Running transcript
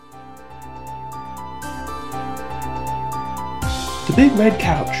The Big Red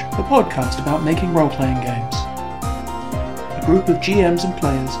Couch, the podcast about making role-playing games. A group of GMs and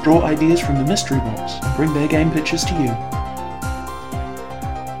players draw ideas from the mystery box and bring their game pitches to you.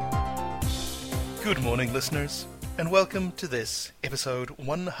 Good morning, listeners, and welcome to this episode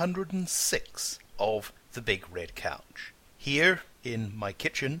 106 of The Big Red Couch. Here, in my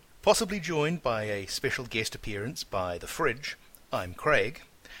kitchen, possibly joined by a special guest appearance by the fridge, I'm Craig,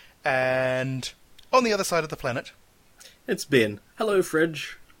 and on the other side of the planet... It's Ben. Hello,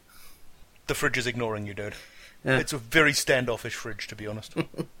 fridge. The fridge is ignoring you, dude. Yeah. It's a very standoffish fridge, to be honest.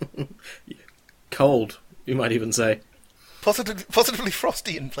 Cold, you might even say. Positively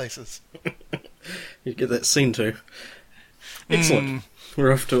frosty in places. You get that scene too. Excellent.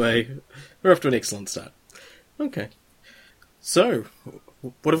 We're off to an excellent start. Okay. So,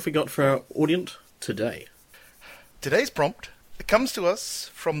 what have we got for our audience today? Today's prompt comes to us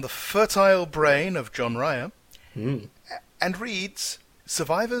from the fertile brain of John Ryer, and reads,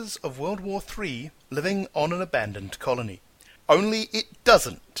 Survivors of World War III living on an abandoned colony. Only it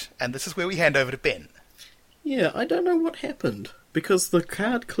doesn't, and this is where we hand over to Ben. Yeah, I don't know what happened, because the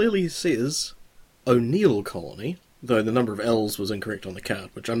card clearly says O'Neill Colony, though the number of L's was incorrect on the card,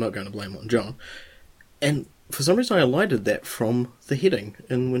 which I'm not going to blame on John. And for some reason I elided that from the heading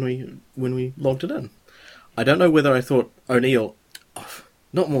and when we logged it in. I don't know whether I thought O'Neill,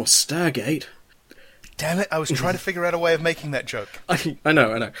 not more Stargate. Damn it, I was trying to figure out a way of making that joke. I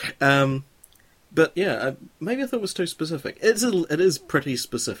know. But yeah, maybe I thought it was too specific. It is pretty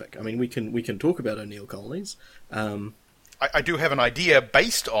specific. I mean, we can talk about O'Neill colonies. I do have an idea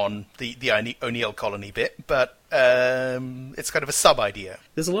based on the O'Neill colony bit, but it's kind of a sub-idea.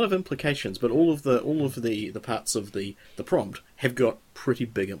 There's a lot of implications, but all of the parts of the prompt have got pretty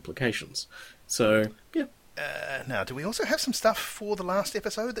big implications. So, yeah. Now, do we also have some stuff for the last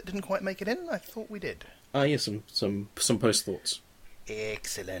episode that didn't quite make it in? I thought we did. Yeah, some post thoughts.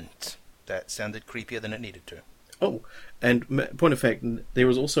 Excellent. That sounded creepier than it needed to. Oh, and point of fact, there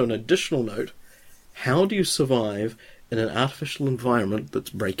was also an additional note. How do you survive in an artificial environment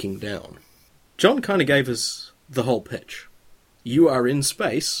that's breaking down? John kind of gave us the whole pitch. You are in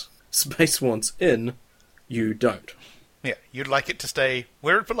space. Space wants in. You don't. Yeah, you'd like it to stay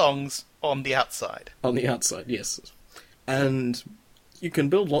where it belongs, on the outside. On the outside, yes. And you can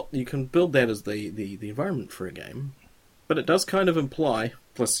build that as the environment for a game, but it does kind of imply,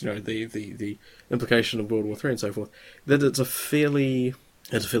 plus the implication of World War III and so forth, that it's a fairly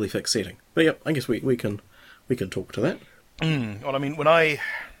fixed setting. But yeah, I guess we can talk to that. Well, I mean, when I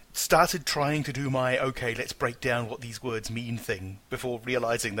started trying to do my let's break down what these words mean thing before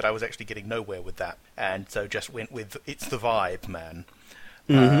realizing that I was actually getting nowhere with that, and so just went with it's the vibe, man.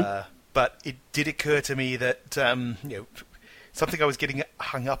 But it did occur to me that something I was getting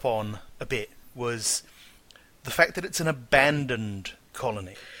hung up on a bit was the fact that it's an abandoned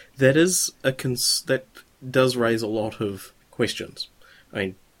colony. That does raise a lot of questions. I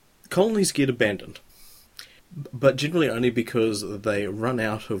mean, colonies get abandoned, but generally only because they run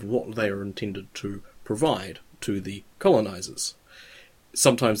out of what they are intended to provide to the colonizers.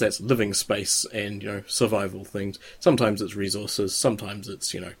 Sometimes that's living space and, survival things. Sometimes it's resources. Sometimes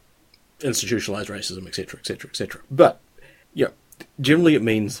it's, institutionalized racism, etc., etc., etc. But, generally it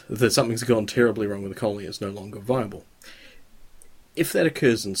means that something's gone terribly wrong with the colony. It's no longer viable. If that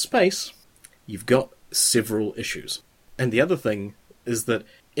occurs in space, you've got several issues. And the other thing is that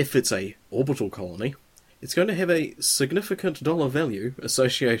if it's a orbital colony, it's going to have a significant dollar value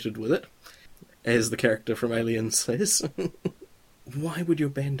associated with it, as the character from Alien says. Why would you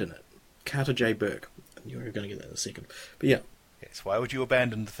abandon it? Carter J. Burke. You're going to get that in a second. But yeah. Yes, why would you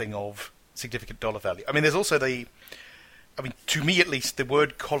abandon the thing of significant dollar value? I mean, there's also to me at least, the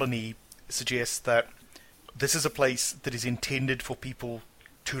word colony suggests that this is a place that is intended for people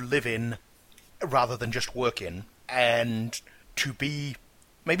to live in rather than just work in, and to be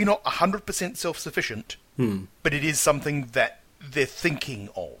maybe not 100% self-sufficient, but it is something that they're thinking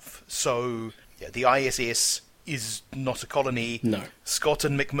of. So, the ISS is not a colony. No. Scott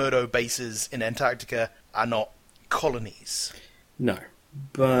and McMurdo bases in Antarctica are not colonies. No.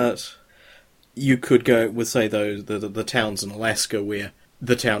 But you could go with, say, the towns in Alaska where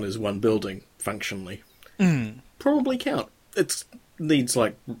the town is one building, functionally. Probably count. It needs,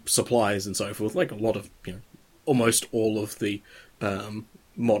 supplies and so forth, like a lot of, almost all of the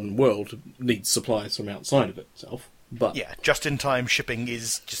modern world needs supplies from outside of itself. But just-in-time shipping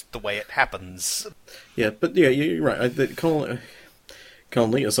is just the way it happens. Yeah, but you're right. The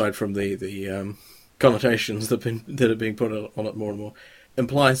colony, aside from the connotations that are being put on it more and more,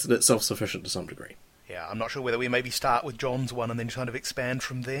 implies that it's self-sufficient to some degree. Yeah, I'm not sure whether we maybe start with John's one and then kind of expand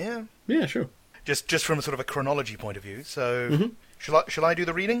from there. Yeah, sure. Just from a sort of a chronology point of view. So, Shall I do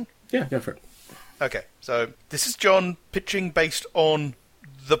the reading? Yeah, go for it. Okay, so this is John pitching based on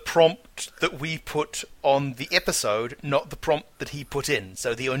the prompt that we put on the episode, not the prompt that he put in.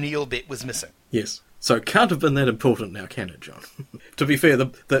 So the O'Neill bit was missing. Yes. So it can't have been that important now, can it, John? To be fair,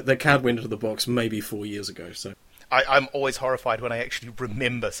 the card went into the box maybe 4 years ago, so... I'm always horrified when I actually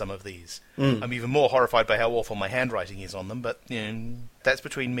remember some of these. I'm even more horrified by how awful my handwriting is on them, but that's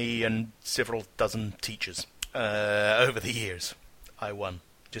between me and several dozen teachers over the years. I won.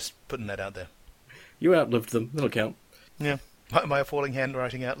 Just putting that out there. You outlived them. That'll count. Yeah, my appalling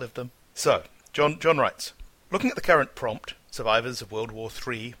handwriting outlived them. So, John writes, looking at the current prompt, survivors of World War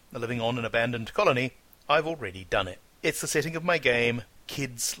III are living on an abandoned colony, I've already done it. It's the setting of my game,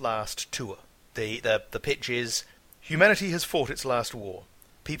 Kids' Last Tour. The pitch is, humanity has fought its last war.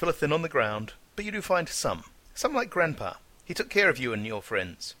 People are thin on the ground, but you do find some. Some like Grandpa. He took care of you and your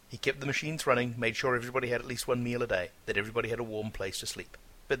friends. He kept the machines running, made sure everybody had at least one meal a day, that everybody had a warm place to sleep.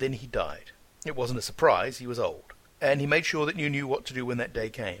 But then he died. It wasn't a surprise, he was old. And he made sure that you knew what to do when that day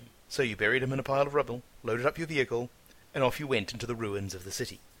came. So you buried him in a pile of rubble, loaded up your vehicle, and off you went into the ruins of the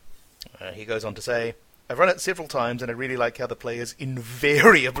city. He goes on to say, I've run it several times, and I really like how the players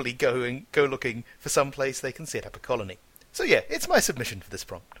invariably go looking for some place they can set up a colony. So yeah, it's my submission for this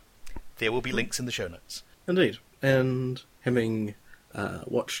prompt. There will be links in the show notes. Indeed. And having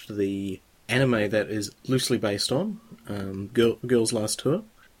watched the anime that is loosely based on, Girl's Last Tour,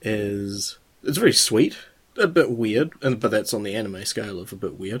 it's very sweet, a bit weird, but that's on the anime scale of a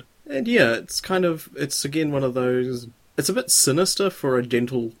bit weird. And yeah, it's again one of those... It's a bit sinister for a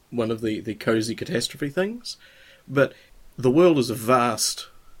gentle one of the cozy catastrophe things, but the world is vast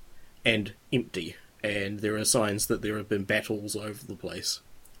and empty, and there are signs that there have been battles over the place,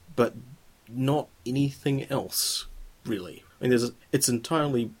 but not anything else, really. I mean, it's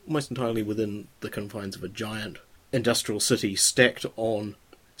almost entirely within the confines of a giant industrial city stacked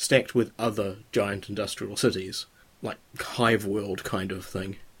with other giant industrial cities, like Hive World kind of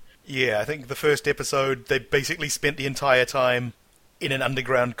thing. Yeah, I think the first episode, they basically spent the entire time in an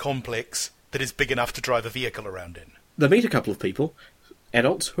underground complex that is big enough to drive a vehicle around in. They meet a couple of people,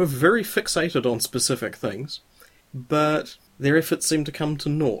 adults, who are very fixated on specific things, but their efforts seem to come to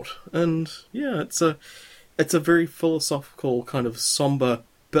naught. And yeah, it's a very philosophical, kind of somber,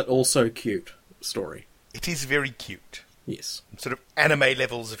 but also cute story. It is very cute. Yes. Sort of anime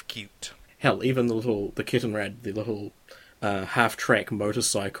levels of cute. Hell, even the kitten rad, the little half-track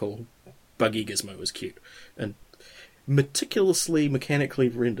motorcycle buggy gizmo was cute. And meticulously mechanically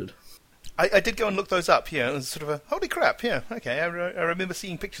rendered. I did go and look those up, yeah. It was sort of a, holy crap, yeah, okay, I remember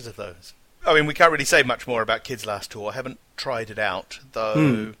seeing pictures of those. I mean, we can't really say much more about Kids' Last Tour. I haven't tried it out,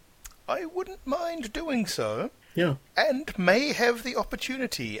 though I wouldn't mind doing so. Yeah. And may have the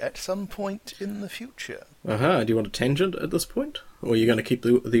opportunity at some point in the future. Do you want a tangent at this point? Or are you going to keep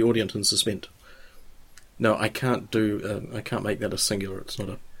the audience in suspense? No, I can't make that a singular. It's not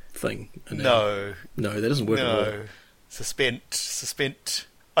a thing. No, that doesn't work at all. Suspense. Suspense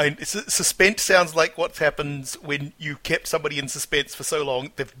sounds like what happens when you kept somebody in suspense for so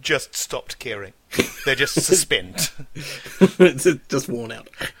long they've just stopped caring. They're just suspend. It's just worn out.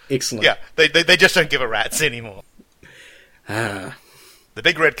 Excellent. Yeah, they just don't give a rat's anymore. The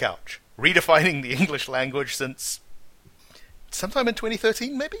Big Red Couch. Redefining the English language since sometime in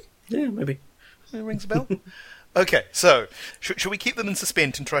 2013, maybe? Yeah, maybe. It rings a bell. Okay, so, should we keep them in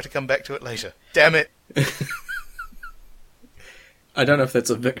suspense and try to come back to it later? Damn it. I don't know if that's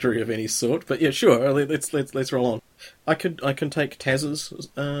a victory of any sort, but yeah, sure. Let's roll on. I can take Taz's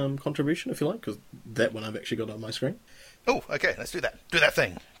contribution if you like, because that one I've actually got on my screen. Oh, okay. Let's do that. Do that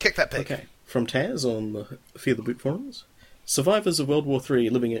thing. Kick that pig. Okay. From Taz on the Fear the Boot forums. Survivors of World War III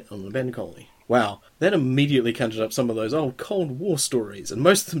living on an abandoned colony. Wow, that immediately conjured up some of those old Cold War stories, and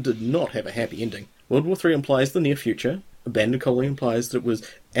most of them did not have a happy ending. World War III implies the near future. Abandoned colony implies that it was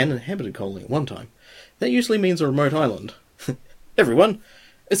an inhabited colony at one time. That usually means a remote island. Everyone,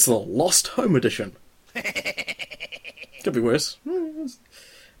 it's the Lost Home edition. Could be worse.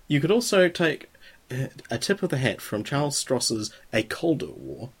 You could also take a tip of the hat from Charles Stross's A Colder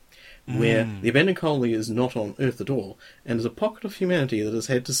War, where the abandoned colony is not on Earth at all, and is a pocket of humanity that has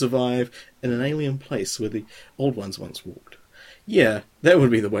had to survive in an alien place where the old ones once walked. Yeah, that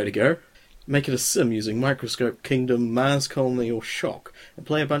would be the way to go. Make it a sim using Microscope, Kingdom, Mars Colony, or Shock, and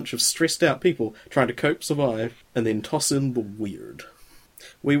play a bunch of stressed out people trying to cope, survive, and then toss in the weird.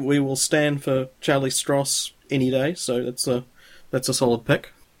 We will stand for Charlie Stross any day, so that's a solid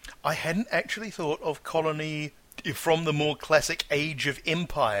pick. I hadn't actually thought of Colony from the more classic Age of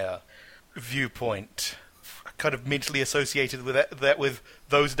Empire viewpoint. Kind of mentally associated with that with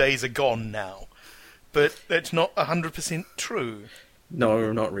those days are gone now. but that's not 100% true.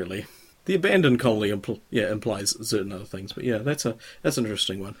 No, not really. The abandoned colony implies certain other things, but yeah, that's an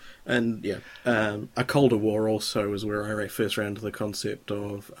interesting one. And yeah, a Colder War also is where I first ran into the concept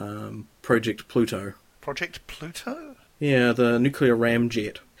of Project Pluto. Project Pluto? Yeah, the nuclear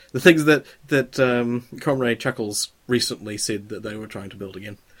ramjet. The things that Comrade Chuckles recently said that they were trying to build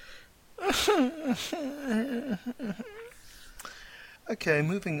again. Okay,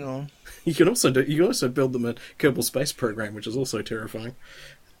 moving on. You can also build them in Kerbal Space Program, which is also terrifying.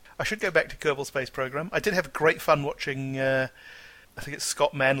 I should go back to Kerbal Space Program. I did have great fun watching, I think it's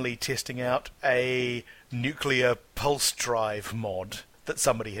Scott Manley testing out a nuclear pulse drive mod that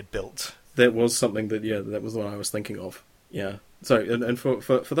somebody had built. That was something that was the one I was thinking of. Yeah. So, and for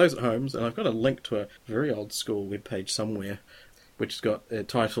those at home, and I've got a link to a very old school webpage somewhere, which has got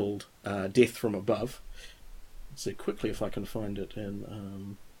titled Death from Above. Let's see quickly if I can find it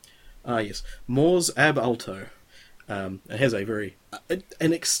in... yes. Mors ab alto. It has a very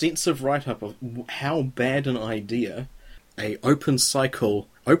an extensive write-up of how bad an idea a open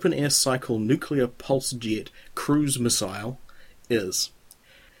air cycle nuclear pulse jet cruise missile is.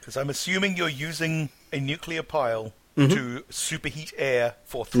 Because I'm assuming you're using a nuclear pile to superheat air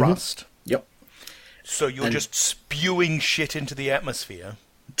for thrust. Mm-hmm. Yep. So you're just spewing shit into the atmosphere.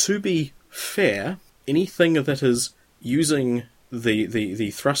 To be fair, anything that is using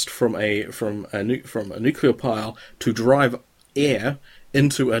the thrust from a nuclear pile to drive air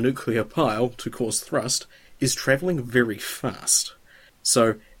into a nuclear pile to cause thrust is travelling very fast.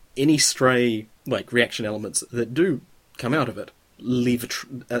 So any stray reaction elements that do come out of it leave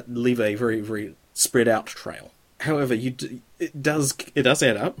a very, very spread out trail. However, it does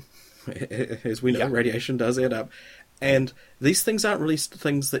add up. As we know, radiation does add up, and these things aren't really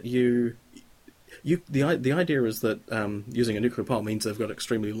things that the idea is that using a nuclear pile means they've got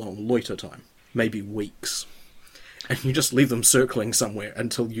extremely long loiter time, maybe weeks, and you just leave them circling somewhere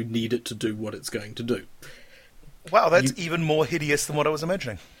until you need it to do what it's going to do. Wow, that's even more hideous than what I was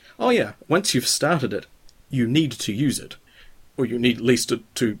imagining. Oh yeah, once you've started it, you need to use it, or you need at least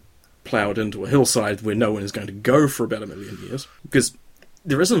to plough it into a hillside where no one is going to go for about 1 million years, because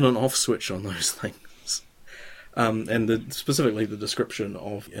there isn't an off switch on those things. And specifically the description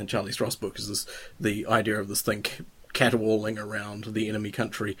in Charlie Stross' book is the idea of this thing caterwauling around the enemy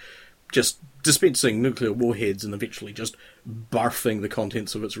country, just dispensing nuclear warheads and eventually just barfing the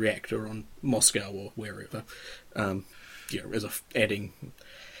contents of its reactor on Moscow or wherever, adding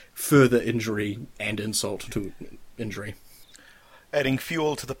further injury and insult to injury. Adding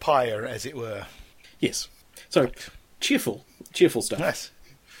fuel to the pyre, as it were. Yes. So, cheerful stuff. Nice.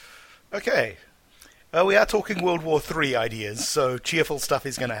 Okay. We are talking World War III ideas, so cheerful stuff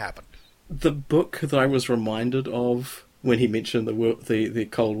is going to happen. The book that I was reminded of when he mentioned the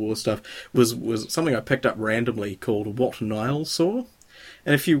Cold War stuff was something I picked up randomly called What Nile Saw.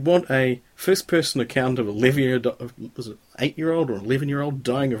 And if you want a first-person account of 8-year-old or 11-year-old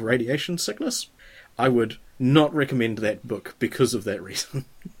dying of radiation sickness, I would not recommend that book because of that reason.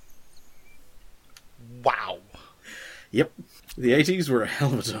 Wow. Yep. The 80s were a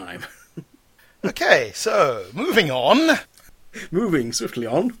hell of a time. Okay, so, moving on. Moving swiftly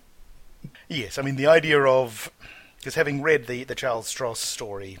on. Yes, I mean, the idea of... Because having read the Charles Stross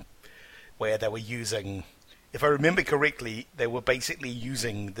story, where they were using... If I remember correctly, they were basically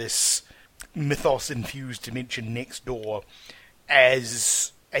using this mythos-infused dimension next door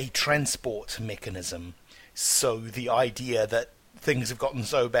as a transport mechanism. So the idea that things have gotten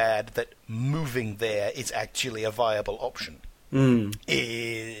so bad that moving there is actually a viable option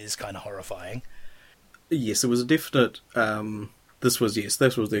is kind of horrifying. Yes, it was a definite... This was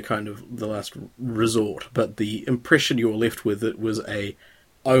their kind of the last resort, but the impression you were left with it was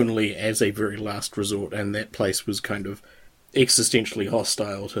only as a very last resort, and that place was kind of existentially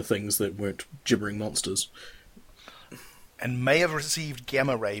hostile to things that weren't gibbering monsters. And may have received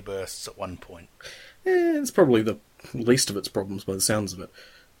gamma ray bursts at one point. It's probably the least of its problems by the sounds of it.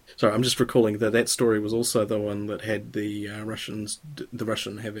 Sorry, I'm just recalling that story was also the one that had the Russian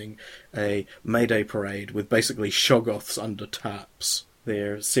having a May Day parade with basically shoggoths under tarps.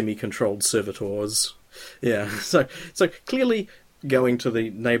 They're semi-controlled servitors. Yeah, so clearly going to the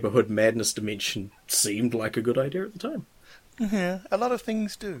neighbourhood madness dimension seemed like a good idea at the time. Yeah, a lot of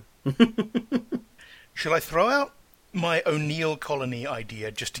things do. Shall I throw out my O'Neill colony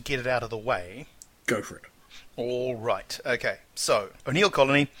idea just to get it out of the way? Go for it. All right. Okay. So, O'Neill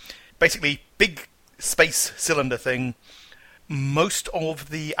colony, basically big space cylinder thing. Most of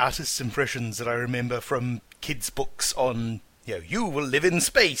the artist's impressions that I remember from kids' books on, you will live in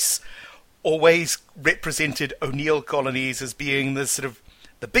space, always represented O'Neill colonies as being this sort of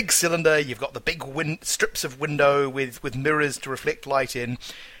the big cylinder, you've got the big strips of window with mirrors to reflect light in,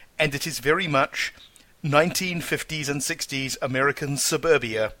 and it is very much 1950s and 60s American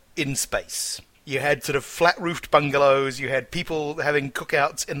suburbia in space. You had sort of flat-roofed bungalows, you had people having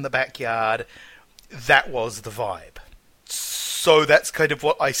cookouts in the backyard. That was the vibe. So that's kind of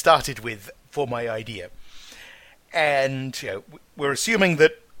what I started with for my idea. And we're assuming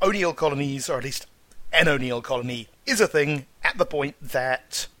that O'Neill colonies, or at least an O'Neill colony, is a thing at the point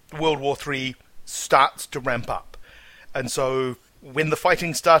that World War III starts to ramp up. And so when the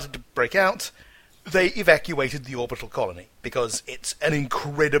fighting started to break out, they evacuated the orbital colony, because it's an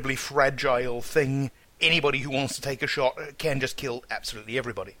incredibly fragile thing. Anybody who wants to take a shot can just kill absolutely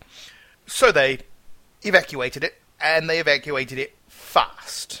everybody. So they evacuated it, and they evacuated it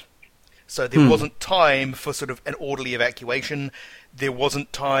fast. So there wasn't time for sort of an orderly evacuation. There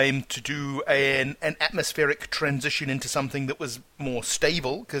wasn't time to do an atmospheric transition into something that was more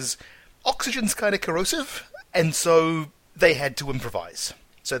stable, because oxygen's kind of corrosive, and so they had to improvise.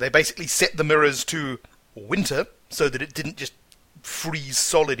 So they basically set the mirrors to winter, so that it didn't just freeze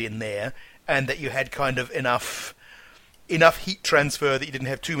solid in there, and that you had kind of enough heat transfer that you didn't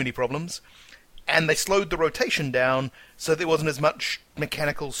have too many problems. And they slowed the rotation down so there wasn't as much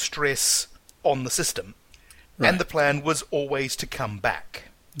mechanical stress on the system. Right. And the plan was always to come back.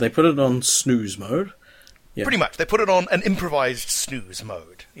 They put it on snooze mode. Yeah. Pretty much. They put it on an improvised snooze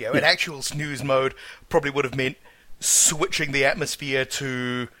mode. An actual snooze mode probably would have meant switching the atmosphere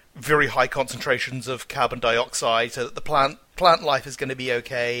to very high concentrations of carbon dioxide so that the plant life is going to be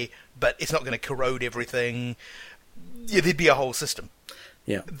okay, but it's not going to corrode everything. There'd be a whole system.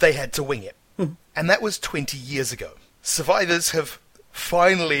 Yeah. They had to wing it. And that was 20 years ago. Survivors have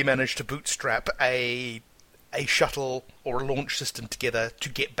finally managed to bootstrap a shuttle or a launch system together to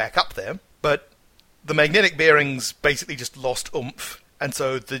get back up there, but the magnetic bearings basically just lost oomph, and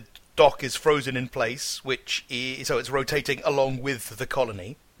so the dock is frozen in place, so it's rotating along with the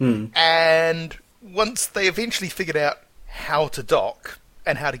colony. And once they eventually figured out how to dock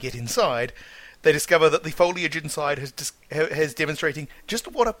and how to get inside, they discover that the foliage inside has demonstrating just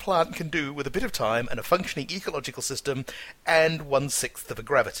what a plant can do with a bit of time and a functioning ecological system and 1/6 of a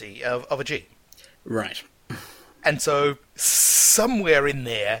gravity of a G. Right. And so somewhere in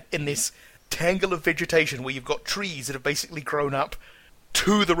there, in this tangle of vegetation where you've got trees that have basically grown up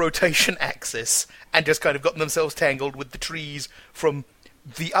to the rotation axis and just kind of gotten themselves tangled with the trees from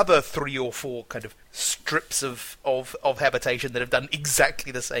the other 3 or 4 kind of strips of habitation that have done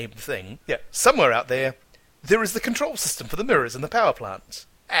exactly the same thing. Somewhere out there is the control system for the mirrors and the power plants.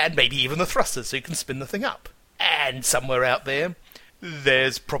 And maybe even the thrusters so you can spin the thing up. And somewhere out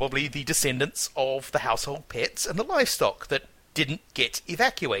there's probably the descendants of the household pets and the livestock that didn't get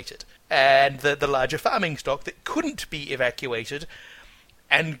evacuated. And the larger farming stock that couldn't be evacuated.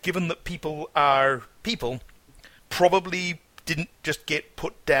 And given that people are people, probably didn't just get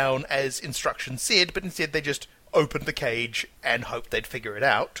put down as instructions said, but instead they just opened the cage and hoped they'd figure it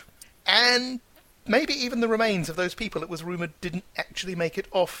out. And maybe even the remains of those people, it was rumoured, didn't actually make it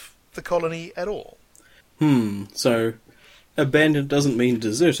off the colony at all. So abandoned doesn't mean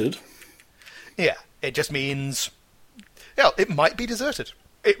deserted. Yeah, it just means, it might be deserted.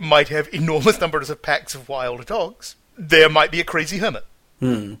 It might have enormous numbers of packs of wild dogs. There might be a crazy hermit.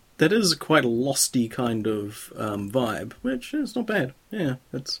 That is quite a losty kind of vibe, which is not bad. Yeah,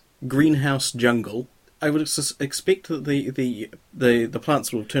 it's greenhouse jungle. I would expect that the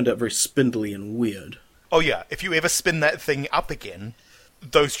plants will have turned out very spindly and weird. Oh yeah, if you ever spin that thing up again,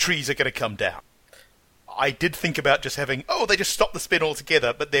 those trees are going to come down. I did think about just having, they just stop the spin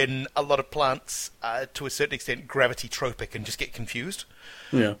altogether, but then a lot of plants, to a certain extent, gravity-tropic and just get confused.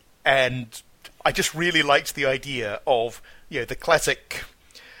 Yeah. And I just really liked the idea of, the classic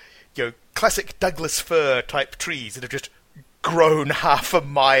Douglas fir type trees that have just grown half a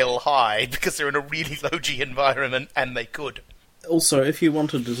mile high because they're in a really low G environment, and they could. Also, if you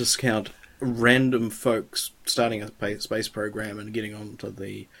wanted to discount random folks starting a space program and getting onto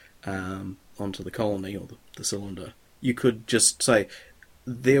the colony or the cylinder, you could just say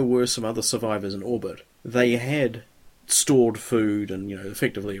there were some other survivors in orbit. They had stored food, and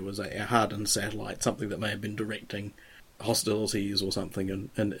effectively it was a hardened satellite, something that may have been directing hostilities or something,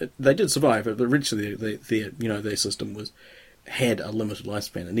 and they did survive. But eventually, their system had a limited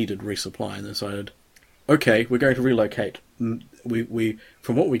lifespan. It needed resupply, and they decided, okay, we're going to relocate. We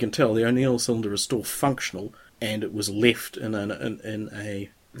from what we can tell, the O'Neill cylinder is still functional, and it was left in a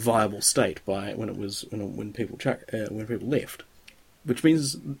viable state when people left, which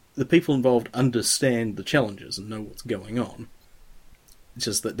means the people involved understand the challenges and know what's going on. It's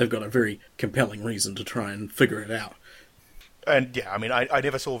just that they've got a very compelling reason to try and figure it out. And yeah, I mean, I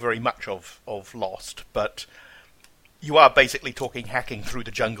never saw very much of Lost, but you are basically talking hacking through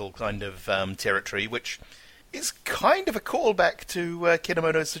the jungle kind of territory, which is kind of a callback to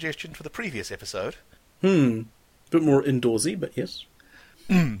Kinemoto's suggestion for the previous episode. Bit more indoorsy, but yes.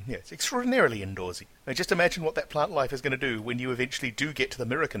 Yes, extraordinarily indoorsy. Now, just imagine what that plant life is going to do when you eventually do get to the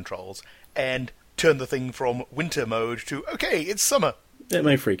mirror controls and turn the thing from winter mode to, okay, it's summer. It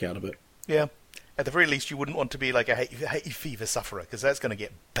may freak out a bit. Yeah. At the very least, you wouldn't want to be like a hay fever sufferer, because that's going to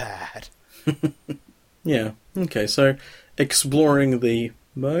get bad. Yeah, okay, so exploring the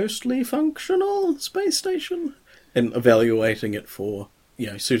mostly functional space station and evaluating it for,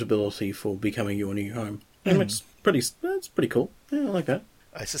 suitability for becoming your new home. And that's pretty cool. Yeah, I like that.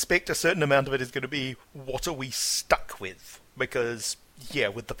 I suspect a certain amount of it is going to be, what are we stuck with? Because, yeah,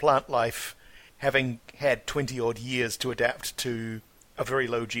 with the plant life having had 20-odd years to adapt to a very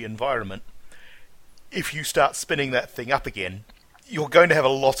low-G environment, if you start spinning that thing up again, you're going to have a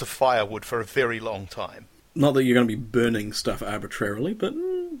lot of firewood for a very long time. Not that you're going to be burning stuff arbitrarily, but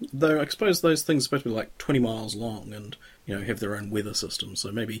though I suppose those things are supposed to be like 20 miles long and, have their own weather system,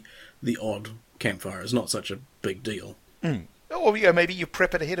 so maybe the odd campfire is not such a big deal. Or maybe you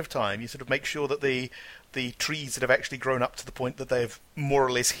prep it ahead of time. You sort of make sure that the trees that have actually grown up to the point that they've more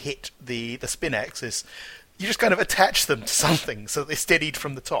or less hit the spin axis, you just kind of attach them to something so they're steadied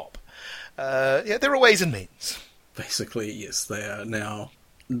from the top. There are ways and means. Basically, yes, they are now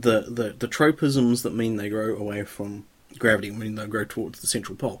the tropisms that mean they grow away from gravity, mean they grow towards the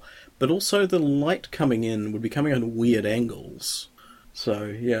central pole. But also the light coming in would be coming at weird angles. So,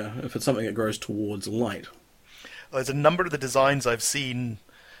 yeah, if it's something that grows towards light. There's a number of the designs I've seen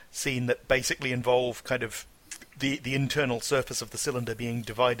that basically involve kind of the internal surface of the cylinder being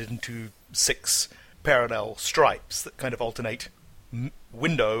divided into 6 parallel stripes that kind of alternate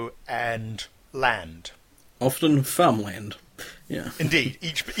window and land. Often farmland. Yeah. Indeed.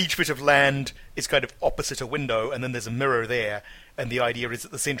 Each bit of land is kind of opposite a window, and then there's a mirror there, and the idea is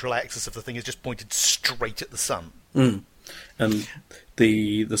that the central axis of the thing is just pointed straight at the sun. And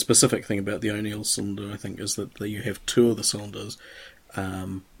the specific thing about the O'Neill cylinder, I think, is that you have 2 of the cylinders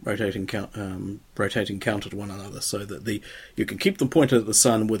rotating counter to one another, so that you can keep them pointed at the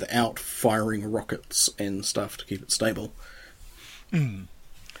sun without firing rockets and stuff to keep it stable.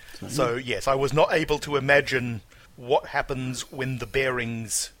 So yes, I was not able to imagine what happens when the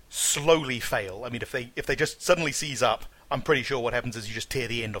bearings slowly fail. I mean, if they just suddenly seize up, I'm pretty sure what happens is you just tear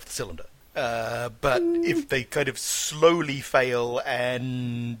the end off the cylinder. But if they kind of slowly fail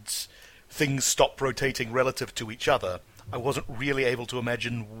and things stop rotating relative to each other, I wasn't really able to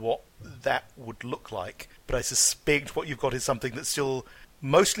imagine what that would look like. But I suspect what you've got is something that's still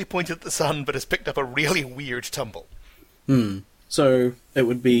mostly pointed at the sun, but has picked up a really weird tumble. So it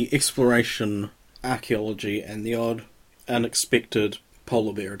would be exploration, archaeology, and the odd unexpected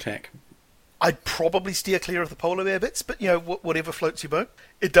polar bear attack. I'd probably steer clear of the polar bear bits, but, whatever floats your boat.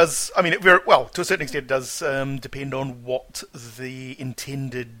 It does, I mean, to a certain extent, it does depend on what the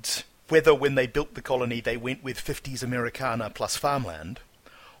intended, whether when they built the colony they went with 50s Americana plus farmland,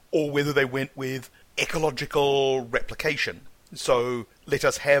 or whether they went with ecological replication. So let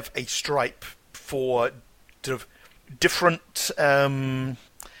us have a stripe for sort of different,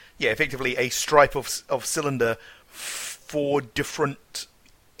 effectively a stripe of cylinder for different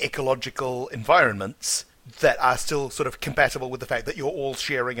ecological environments that are still sort of compatible with the fact that you're all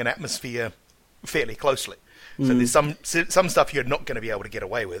sharing an atmosphere fairly closely. So there's some stuff you're not going to be able to get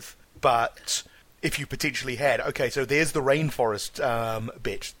away with, but if you potentially had, so there's the rainforest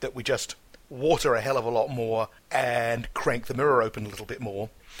bit that we just water a hell of a lot more and crank the mirror open a little bit more.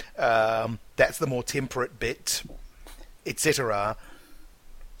 That's the more temperate bit, etc.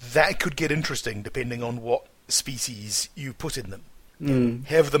 That could get interesting depending on what species you put in them.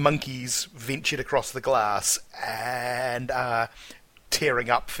 Have the monkeys ventured across the glass and tearing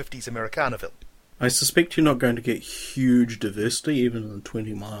up 50s Americanaville. I suspect you're not going to get huge diversity even in the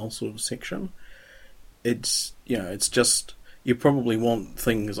 20-mile sort of section. It's just, you probably want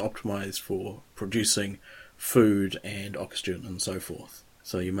things optimized for producing food and oxygen and so forth.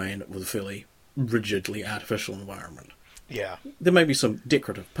 So you may end up with a fairly rigidly artificial environment. Yeah. There may be some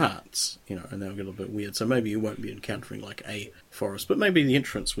decorative parts, and they'll get a little bit weird, so maybe you won't be encountering like a forest, but maybe the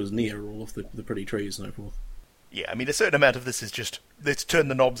entrance was near all of the pretty trees and so forth. Yeah, I mean, a certain amount of this is just, let's turn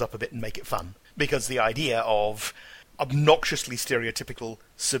the knobs up a bit and make it fun. Because the idea of obnoxiously stereotypical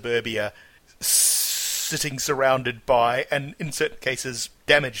suburbia sitting surrounded by, and in certain cases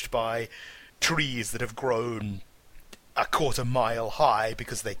damaged by, trees that have grown a quarter-mile high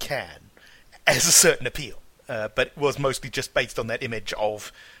because they can, has a certain appeal. But it was mostly just based on that image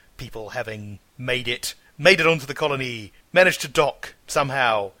of people having made it made it onto the colony, managed to dock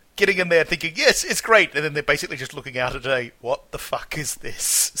somehow, getting in there thinking, yes, it's great, and then they're basically just looking out at a, what the fuck is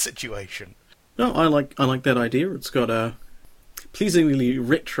this situation? No, I like that idea. It's got a pleasingly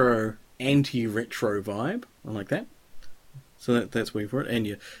retro, anti-retro vibe. I like that. So that's way for it.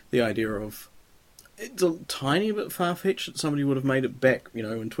 And the idea of it's a tiny bit far-fetched that somebody would have made it back,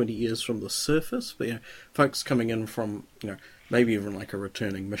 in 20 years from the surface. But folks coming in from, maybe even like a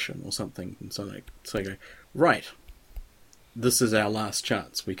returning mission or something, and so go, right, this is our last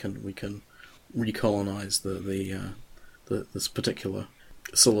chance. We can recolonize this particular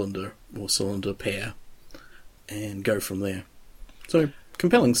cylinder or cylinder pair and go from there. So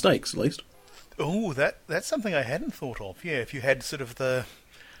compelling stakes, at least. Oh, that's something I hadn't thought of. Yeah, if you had sort of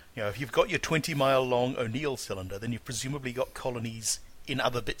if you've got your 20-mile long O'Neill cylinder, then you've presumably got colonies in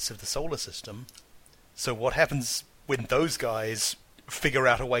other bits of the solar system. So what happens when those guys figure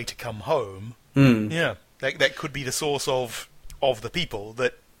out a way to come home? Yeah, that could be the source of the people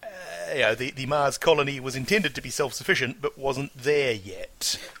that the Mars colony was intended to be self-sufficient, but wasn't there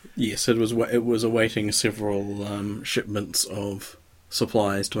yet. Yes, it was awaiting several shipments of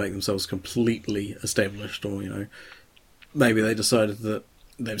supplies to make themselves completely established, or maybe they decided that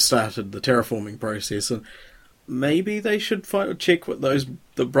they've started the terraforming process, and maybe they should check what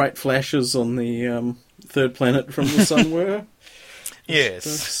the bright flashes on the third planet from the sun were. Yes, to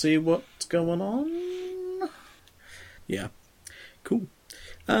see what's going on. Yeah, cool.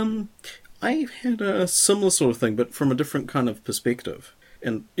 I had a similar sort of thing, but from a different kind of perspective.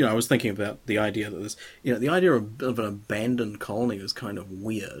 And, I was thinking about the idea that this, the idea of an abandoned colony is kind of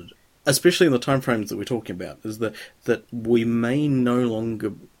weird. Especially in the timeframes that we're talking about, is that we may no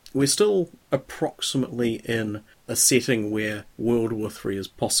longer... We're still approximately in a setting where World War III is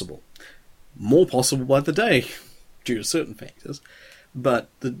possible. More possible by the day, due to certain factors. But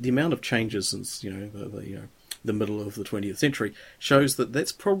the amount of changes since, the middle of the 20th century shows that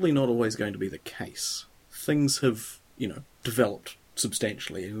that's probably not always going to be the case. Things have, developed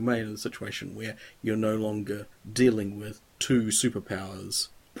substantially, and we may be in a situation where you're no longer dealing with two superpowers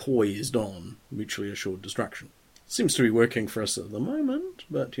poised on mutually assured destruction. Seems to be working for us at the moment,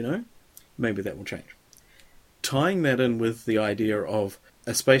 but, maybe that will change. Tying that in with the idea of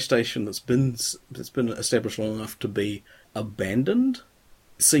a space station that's been established long enough to be abandoned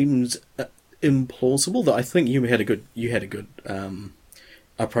seems implausible. That I think you had a good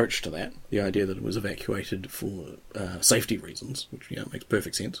approach to that. The idea that it was evacuated for safety reasons, which makes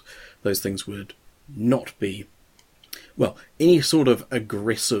perfect sense. Those things would not be any sort of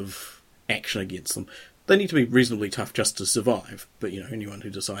aggressive action against them. They need to be reasonably tough just to survive. But anyone who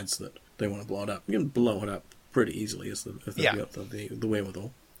decides that they want to blow it up, you can blow it up pretty easily if they've got the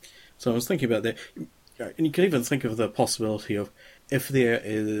wherewithal. So I was thinking about that. And you can even think of the possibility of, if there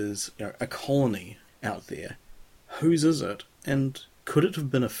is a colony out there, whose is it, and could it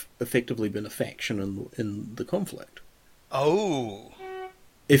have been effectively been a faction in the conflict? Oh.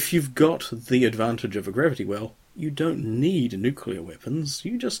 If you've got the advantage of a gravity well, you don't need nuclear weapons,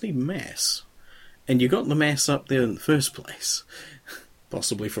 you just need mass. And you got the mass up there in the first place,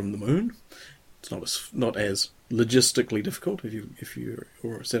 possibly from the moon. It's not as logistically difficult if you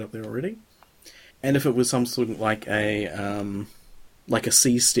were set up there already. And if it was some sort of like a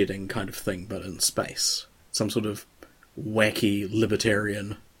seasteading kind of thing, but in space, some sort of wacky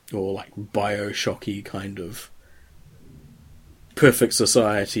libertarian or like Bioshocky kind of perfect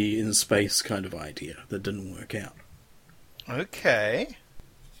society in space kind of idea that didn't work out. Okay.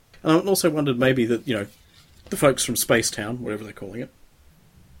 And I also wondered maybe that, the folks from Spacetown, whatever they're calling it,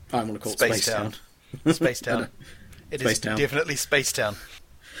 I want to call it Spacetown. Spacetown. It is definitely Spacetown.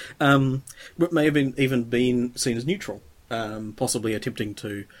 But may have even been seen as neutral, possibly attempting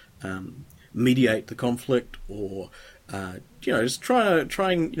to mediate the conflict, or just trying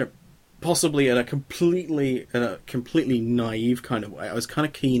possibly in a completely naive kind of way. I was kind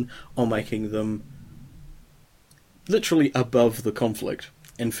of keen on making them literally above the conflict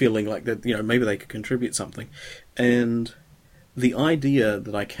and feeling like that, maybe they could contribute something. And the idea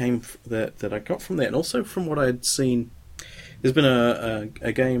that I got from that, and also from what I had seen, there's been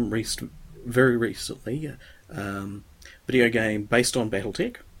a game very recently, video game based on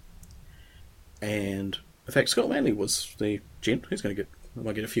BattleTech, and in fact Scott Manley was the gent who's going to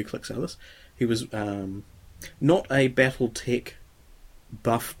might get a few clicks out of this. He was not a BattleTech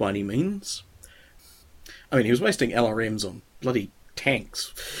buff by any means. I mean, he was wasting LRMs on bloody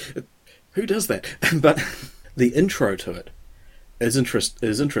tanks. Who does that? But the intro to it is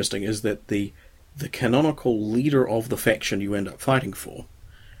interesting. Is that the canonical leader of the faction you end up fighting for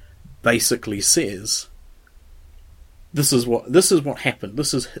basically says, "This is what happened.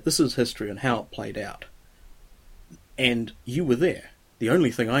 This is history and how it played out. And you were there. The only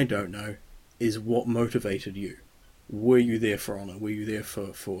thing I don't know is what motivated you. Were you there for honour? Were you there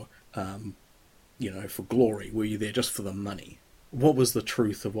for glory? Were you there just for the money? What was the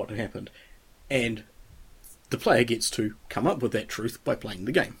truth of what had happened? And the player gets to come up with that truth by playing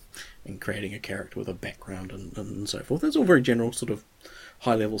the game and creating a character with a background and so forth. It's all very general, sort of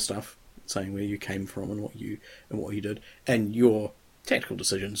high-level stuff, saying where you came from and what you did, and your tactical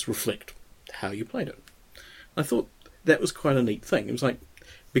decisions reflect how you played it. I thought that was quite a neat thing. It was like,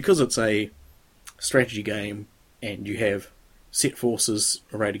 because it's a strategy game and you have set forces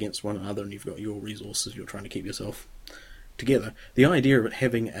arrayed against one another and you've got your resources, you're trying to keep yourself together, the idea of it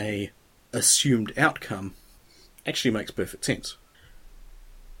having a assumed outcome actually makes perfect sense.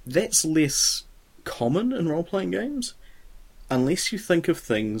 That's less common in role-playing games, unless you think of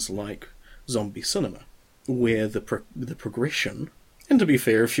things like zombie cinema, where the progression, and to be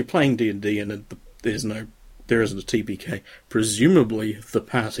fair, if you're playing D&D and there isn't a TPK, presumably the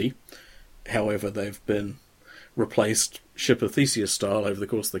party, however they've been replaced Ship of Theseus style over the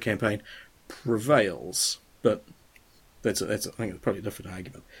course of the campaign, prevails. But that's I think it's probably a different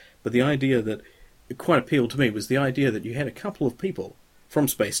argument. But the idea that quite appealed to me was the idea that you had a couple of people from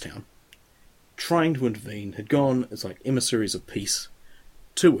Spacetown trying to intervene, had gone as like emissaries of peace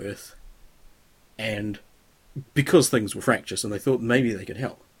to Earth, and because things were fractious and they thought maybe they could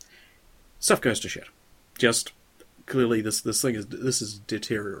help, stuff goes to shit. Just clearly this is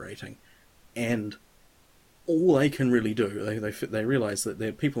deteriorating, and all they can really do, they realise that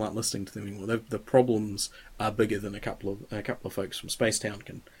their people aren't listening to them anymore. The problems are bigger than a couple of folks from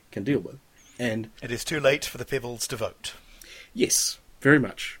Spacetown can deal with. And it is too late for the Pebbles to vote. Yes, very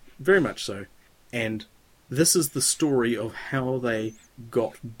much so. And this is the story of how they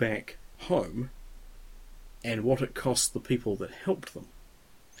got back home and what it cost the people that helped them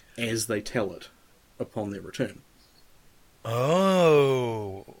as they tell it upon their return.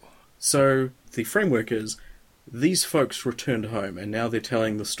 Oh. So the framework is these folks returned home and now they're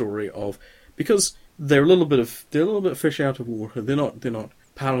telling the story of, because they're a little bit fish out of water. They're not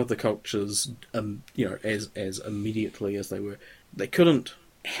part of the cultures, as immediately as they were. They couldn't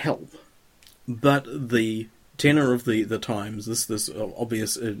help. But the tenor of the times, this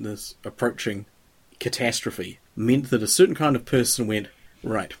obvious, this approaching catastrophe, meant that a certain kind of person went,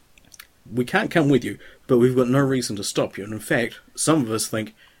 right, we can't come with you, but we've got no reason to stop you. And in fact, some of us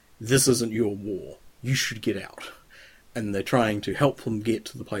think, this isn't your war. You should get out. And they're trying to help them get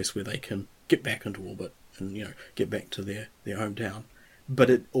to the place where they can get back into orbit and, get back to their hometown. But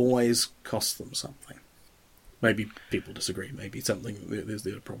it always costs them something. Maybe people disagree. Maybe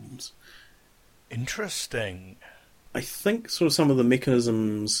there's problems. Interesting. I think sort of some of the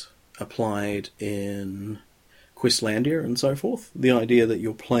mechanisms applied in Questlandia and so forth. The idea that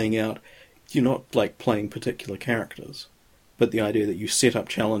you're not like playing particular characters, but the idea that you set up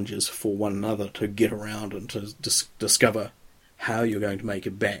challenges for one another to get around and to discover how you're going to make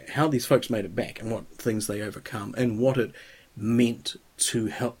it back, how these folks made it back, and what things they overcome, and what it meant to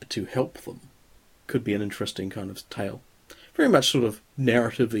help them, could be an interesting kind of tale. Very much sort of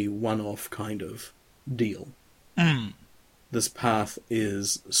narratively one-off kind of deal. Mm. This path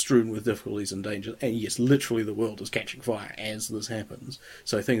is strewn with difficulties and dangers, and yes, literally the world is catching fire as this happens,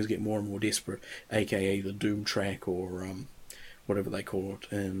 so things get more and more desperate, aka the Doom track, or whatever they call it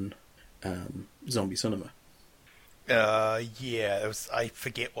in zombie cinema. I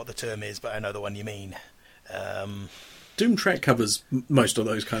forget what the term is, but I know the one you mean. Doom track covers most of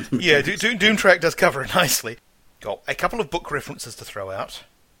those kinds of mechanics. Yeah, Doom track does cover it nicely. Got a couple of book references to throw out.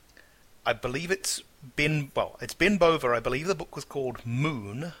 I believe it's Ben Bova. I believe the book was called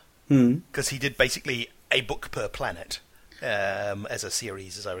Moon, because he did basically a book per planet as a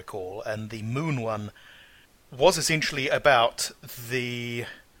series, as I recall. And the Moon one was essentially about the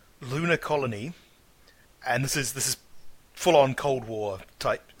lunar colony, and this is full-on Cold War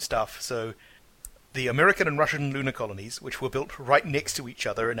type stuff. So the American and Russian lunar colonies, which were built right next to each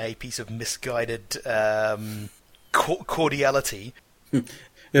other in a piece of misguided cordiality.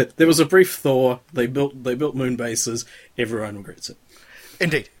 There was a brief thaw. They built moon bases. Everyone regrets it.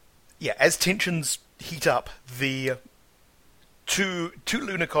 Indeed. Yeah, as tensions heat up, the two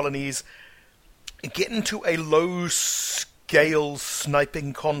lunar colonies get into a low-scale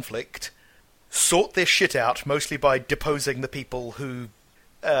sniping conflict, sort their shit out, mostly by deposing the people who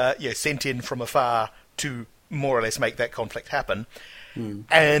sent in from afar to more or less make that conflict happen.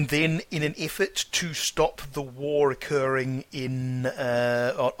 And then, in an effort to stop the war occurring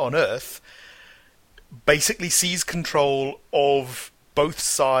on Earth, basically seize control of both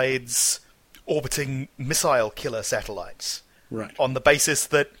sides' orbiting missile killer satellites. Right. On the basis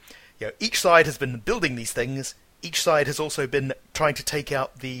that each side has been building these things each side has also been trying to take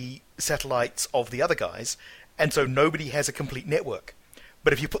out the satellites of the other guys, and so nobody has a complete network.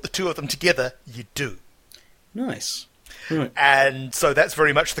 But if you put the two of them together, you do. Nice. Right. And so that's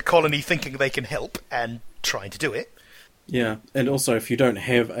very much the colony thinking they can help and trying to do it. Yeah, and also if you don't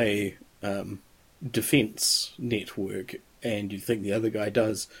have a defense network and you think the other guy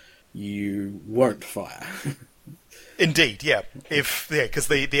does, you won't fire. Indeed, yeah.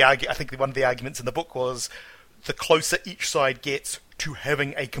 Because I think one of the arguments in the book was the closer each side gets to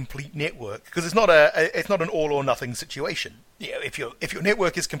having a complete network, because it's not an all or nothing situation. Yeah, if your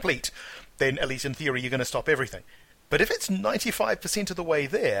network is complete, then at least in theory you're going to stop everything. But if it's 95% of the way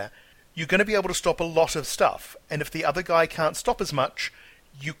there, you're going to be able to stop a lot of stuff. And if the other guy can't stop as much,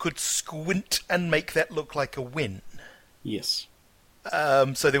 you could squint and make that look like a win. Yes.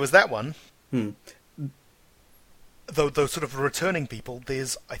 So there was that one. Hmm. Though those sort of returning people,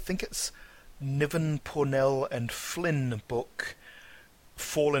 there's, I think it's Niven, Pornell and Flynn book,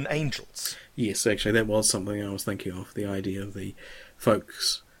 Fallen Angels. Yes, actually, that was something I was thinking of. The idea of the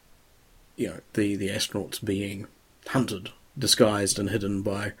folks, the astronauts being hunted, disguised and hidden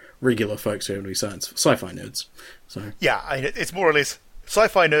by regular folks who are only sci-fi nerds. So yeah, it's more or less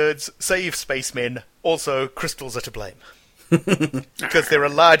sci-fi nerds save spacemen. Also, crystals are to blame. Because there are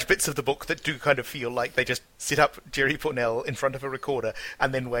large bits of the book that do kind of feel like they just sit up Jerry Pornell in front of a recorder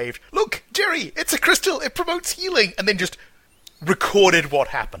and then waved, "Look, Jerry, it's a crystal, it promotes healing," and then just recorded what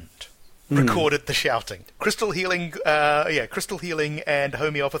happened. Recorded the shouting. Crystal healing and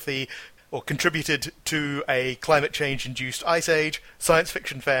homeopathy, or contributed to a climate change-induced ice age. Science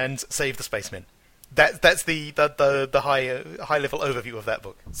fiction fans save the spacemen. That's the high-level overview of that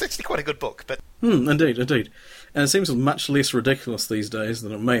book. It's actually quite a good book, but... Indeed. And it seems much less ridiculous these days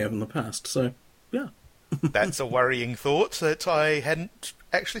than it may have in the past, so, yeah. That's a worrying thought that I hadn't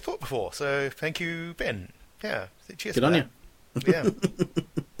actually thought before, so thank you, Ben. Yeah, cheers. Good on you. Yeah.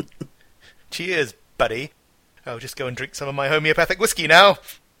 Cheers, buddy. I'll just go and drink some of my homeopathic whiskey now.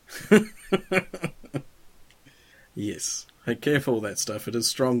 Yes. Hey, careful with that stuff. It is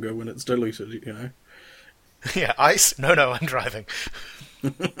stronger when it's diluted, Yeah, ice? No, I'm driving.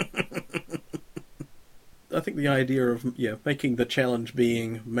 I think the idea of, making the challenge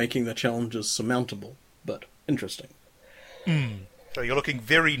being making the challenges surmountable, but interesting. So you're looking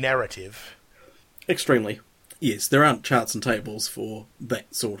very narrative. Extremely. Yes, there aren't charts and tables for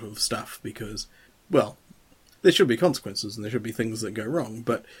that sort of stuff because, well, there should be consequences and there should be things that go wrong,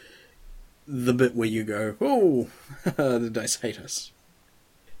 but the bit where you go, oh, the dice hate us.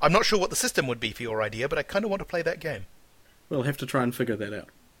 I'm not sure what the system would be for your idea, but I kind of want to play that game. We'll have to try and figure that out.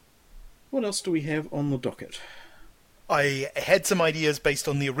 What else do we have on the docket? I had some ideas based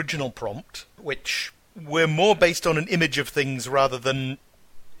on the original prompt, which were more based on an image of things rather than...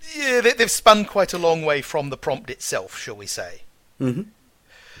 Yeah, they've spun quite a long way from the prompt itself, shall we say. Mm-hmm.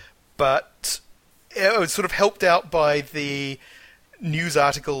 But it was sort of helped out by the news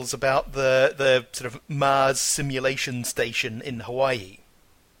articles about the sort of Mars simulation station in Hawaii.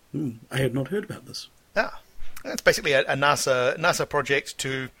 I had not heard about this. That's basically a NASA project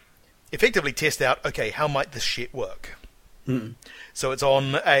to effectively test out, okay, how might this shit work? So it's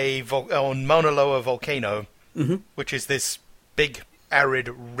on on Mauna Loa volcano, which is this big arid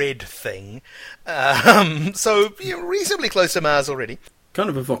red thing. So you're reasonably close to Mars already. Kind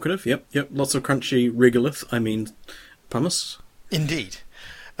of evocative, yep. Lots of crunchy regolith, pumice. Indeed.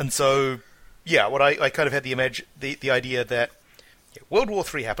 And so, yeah, what I kind of had the idea that World War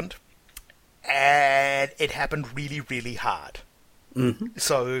III happened, and it happened really, really hard.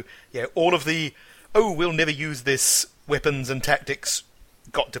 So, all of the, we'll never use this weapons and tactics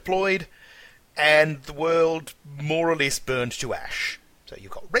got deployed, and the world more or less burned to ash. So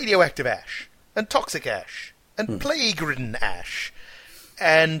you've got radioactive ash, and toxic ash, and plague-ridden ash,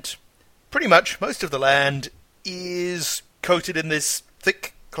 and pretty much most of the land is coated in this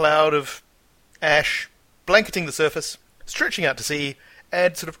thick cloud of ash, blanketing the surface, stretching out to sea,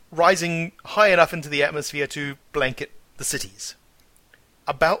 and sort of rising high enough into the atmosphere to blanket the cities.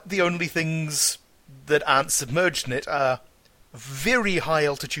 About the only things that aren't submerged in it are very high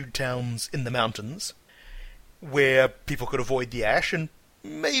altitude towns in the mountains, where people could avoid the ash and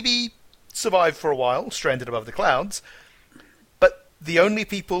maybe survive for a while, stranded above the clouds. But the only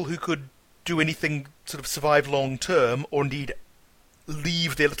people who could do anything sort of survive long term, or indeed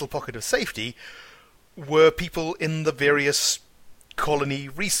leave their little pocket of safety, were people in the various colony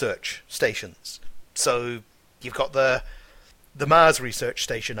research stations. So you've got the Mars research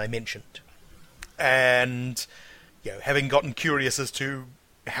station I mentioned, and having gotten curious as to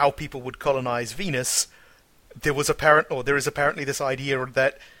how people would colonize Venus, there is apparently this idea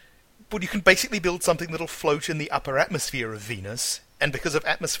that Well, you can basically build something that'll float in the upper atmosphere of Venus, and because of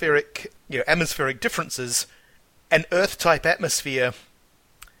atmospheric differences, an Earth-type atmosphere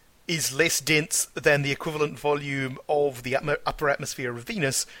is less dense than the equivalent volume of the upper atmosphere of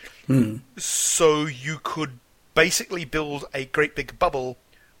Venus, so you could basically build a great big bubble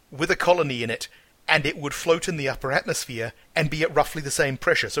with a colony in it, and it would float in the upper atmosphere and be at roughly the same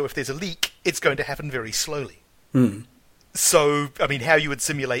pressure. So if there's a leak, it's going to happen very slowly. So, I mean, how you would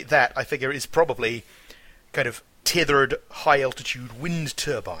simulate that, I figure, is probably kind of tethered high-altitude wind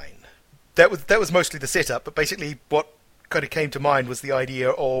turbine. That was mostly the setup, but basically what kind of came to mind was the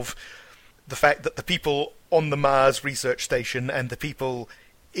idea of the fact that the people on the Mars research station and the people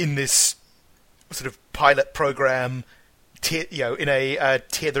in this sort of pilot program, in a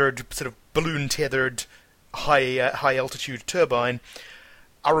tethered, sort of balloon-tethered high-altitude turbine,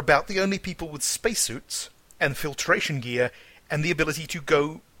 are about the only people with spacesuits and filtration gear and the ability to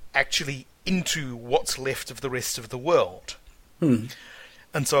go actually into what's left of the rest of the world. And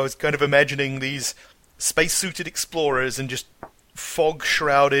so I was kind of imagining these spacesuited explorers in just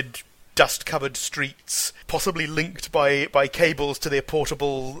fog-shrouded, dust-covered streets, possibly linked by cables to their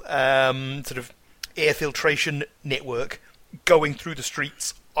portable sort of air filtration network, going through the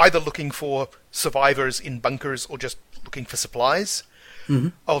streets, either looking for survivors in bunkers or just looking for supplies.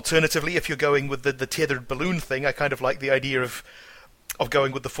 Alternatively, if you're going with the tethered balloon thing, I kind of like the idea of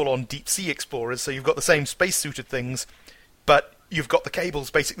going with the full-on deep-sea explorers. So you've got the same space-suited things, but you've got the cables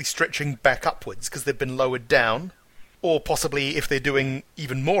basically stretching back upwards because they've been lowered down. Or possibly, if they're doing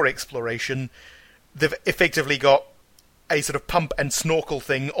even more exploration, they've effectively got a sort of pump and snorkel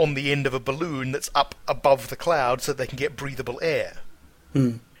thing on the end of a balloon that's up above the cloud so they can get breathable air.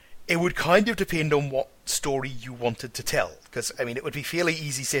 It would kind of depend on what story you wanted to tell, because, I mean, it would be fairly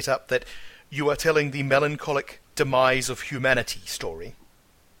easy set up that you are telling the melancholic demise of humanity story.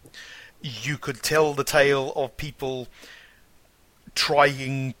 You could tell the tale of people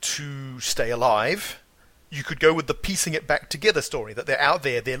trying to stay alive. You could go with the piecing it back together story, that they're out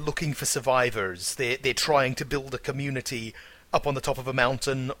there, they're looking for survivors, they're trying to build a community up on the top of a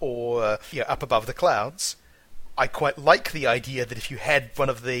mountain or up above the clouds. I quite like the idea that if you had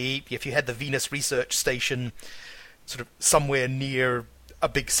the Venus research station sort of somewhere near a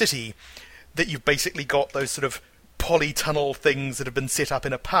big city, that you've basically got those sort of polytunnel things that have been set up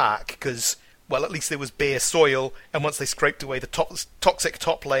in a park, because, well, at least there was bare soil, and once they scraped away the toxic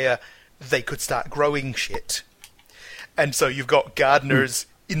top layer, they could start growing shit. And so you've got gardeners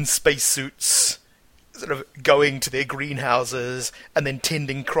in spacesuits sort of going to their greenhouses and then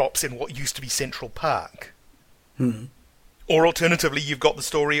tending crops in what used to be Central Park. Or alternatively, you've got the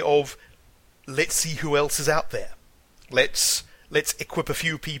story of, let's see who else is out there. Let's equip a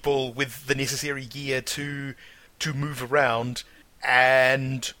few people with the necessary gear to move around,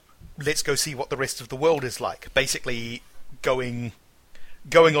 and let's go see what the rest of the world is like. Basically, going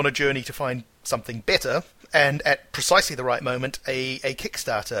on a journey to find something better, and at precisely the right moment, a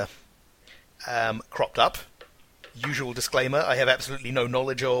Kickstarter cropped up. Usual disclaimer, I have absolutely no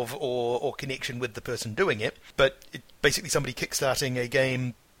knowledge of or connection with the person doing it, but basically somebody kickstarting a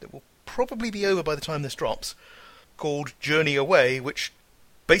game that will probably be over by the time this drops, called Journey Away, which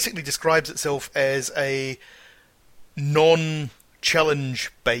basically describes itself as a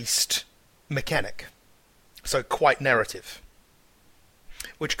non-challenge based mechanic. So quite narrative.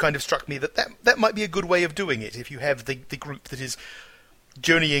 Which kind of struck me that might be a good way of doing it, if you have the group that is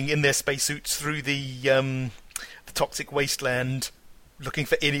journeying in their spacesuits through the toxic wasteland, looking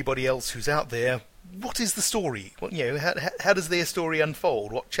for anybody else who's out there. What is the story? How does their story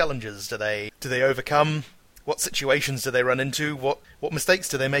unfold? What challenges do they overcome? What situations do they run into? What mistakes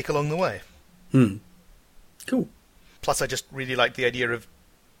do they make along the way? Cool. Plus, I just really like the idea of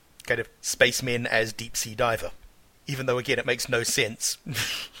kind of spacemen as deep-sea diver. Even though, again, it makes no sense.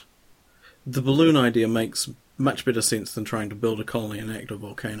 The balloon idea makes much better sense than trying to build a colony in an active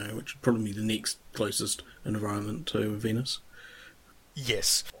volcano, which would probably be the next closest environment to Venus.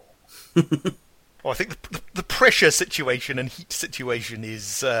 Yes. Well, I think the pressure situation and heat situation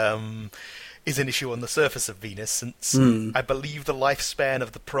is an issue on the surface of Venus, since I believe the lifespan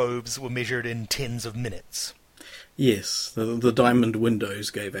of the probes were measured in tens of minutes. Yes, the diamond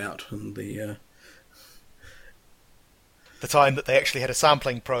windows gave out, and the time that they actually had a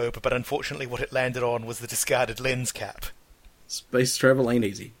sampling probe, but unfortunately what it landed on was the discarded lens cap. Space travel ain't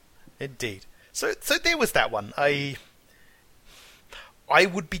easy. Indeed. So there was that one. I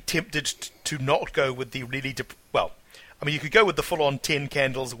would be tempted to not go with the really... you could go with the full-on 10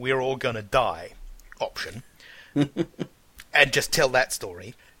 candles, we're all gonna die option, and just tell that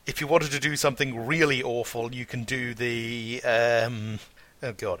story. If you wanted to do something really awful, you can do the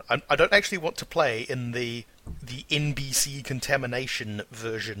Oh god, I don't actually want to play in the NBC contamination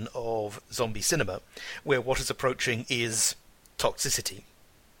version of zombie cinema, where what is approaching is toxicity.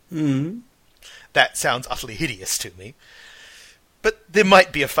 That sounds utterly hideous to me. But there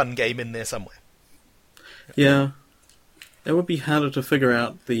might be a fun game in there somewhere. Yeah. It would be harder to figure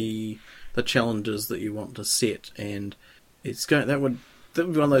out the challenges that you want to set, and that would be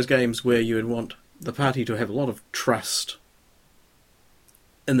one of those games where you would want the party to have a lot of trust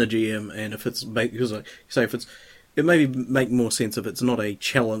in the GM, and if it's because it may make more sense if it's not a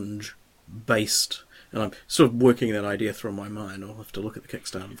challenge based. And I'm sort of working that idea through my mind. I'll have to look at the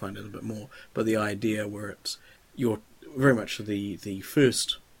Kickstarter and find out a bit more. But the idea where you're very much the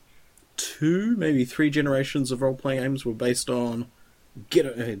first 2, maybe 3 generations of role-playing games were based on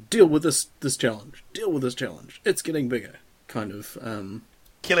deal with this challenge, deal with this challenge. It's getting bigger, kind of.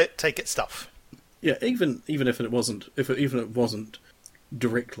 Kill it, take its stuff. Yeah, even if it wasn't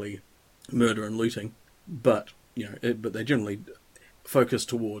directly murder and looting, but but they generally focus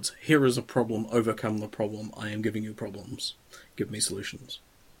towards here is a problem, overcome the problem. I am giving you problems, give me solutions.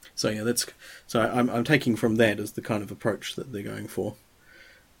 So yeah, I'm taking from that as the kind of approach that they're going for.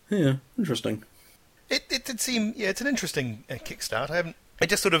 Yeah, interesting. It did seem, it's an interesting kickstart. It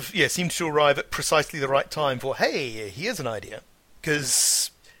just sort of seemed to arrive at precisely the right time for hey, here's an idea.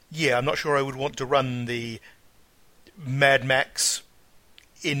 Because I'm not sure I would want to run the Mad Max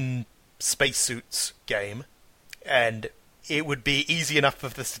in spacesuits game, and it would be easy enough for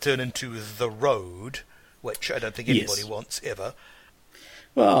this to turn into The Road, which I don't think anybody wants ever.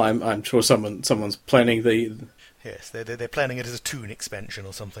 Well, I'm sure someone's planning the. Yes, they're planning it as a Toon expansion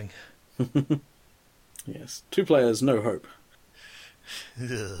or something. Yes, 2 players, no hope.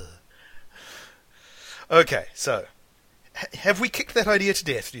 Okay, so have we kicked that idea to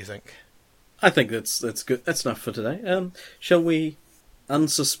death? Do you think? I think that's good. That's enough for today. Shall we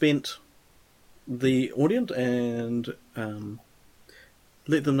unsuspend the audience and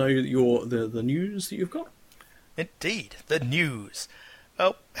let them know the news that you've got? Indeed, the news.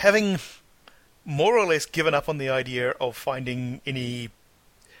 Well, having more or less given up on the idea of finding any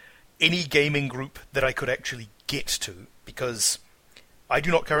gaming group that I could actually get to, because I do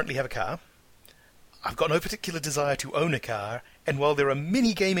not currently have a car. I've got no particular desire to own a car, and while there are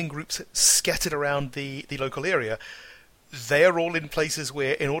many gaming groups scattered around the local area, they are all in places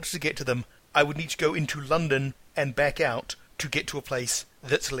where, in order to get to them, I would need to go into London and back out to get to a place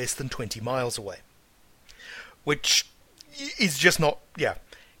that's less than 20 miles away. Which is just not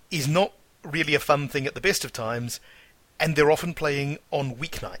really a fun thing at the best of times, and they're often playing on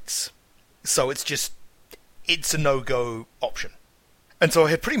weeknights. So it's a no-go option. And so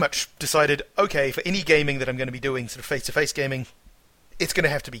I had pretty much decided, okay, for any gaming that I'm going to be doing, sort of face-to-face gaming, it's going to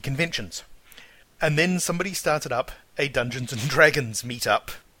have to be conventions. And then somebody started up a Dungeons & Dragons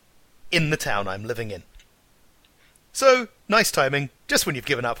meetup in the town I'm living in. So, nice timing, just when you've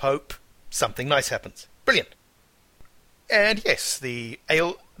given up hope, something nice happens. Brilliant. And yes, the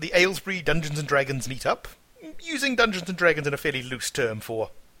Aylesbury Dungeons & Dragons meetup, using Dungeons & Dragons in a fairly loose term for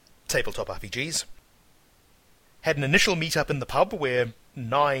tabletop RPGs, had an initial meetup in the pub where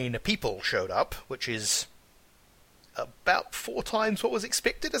 9 people showed up, which is about 4 times what was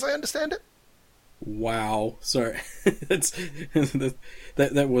expected, as I understand it. Wow, sorry,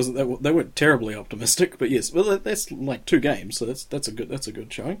 they weren't terribly optimistic, but yes, well that's like 2 games, so that's a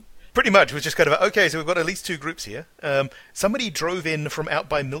good showing. Pretty much, it was just kind of okay, so we've got at least 2 groups here. Somebody drove in from out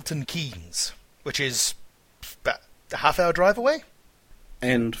by Milton Keynes, which is about a half-hour drive away.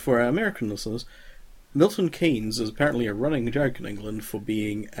 And for our American listeners, Milton Keynes is apparently a running joke in England for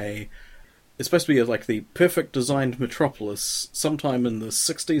being it's supposed to be like the perfect designed metropolis sometime in the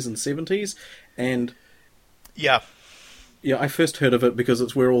 60s and 70s, and yeah, I first heard of it because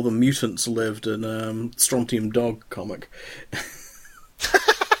it's where all the mutants lived in Strontium Dog comic.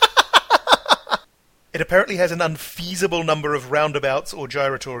 It apparently has an unfeasible number of roundabouts or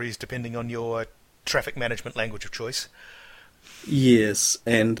gyratories, depending on your traffic management language of choice. Yes,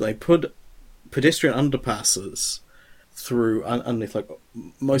 and they put pedestrian underpasses through underneath like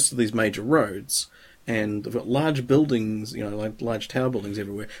most of these major roads, and they've got large buildings, like large tower buildings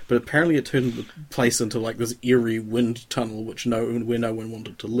everywhere. But apparently, it turned the place into like this eerie wind tunnel, where no one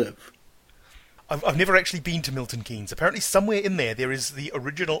wanted to live. I've never actually been to Milton Keynes. Apparently, somewhere in there is the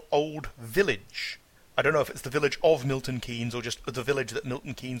original old village. I don't know if it's the village of Milton Keynes or just the village that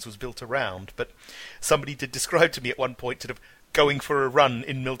Milton Keynes was built around, but somebody did describe to me at one point sort of going for a run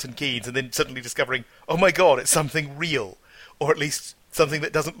in Milton Keynes and then suddenly discovering, oh my god, it's something real, or at least something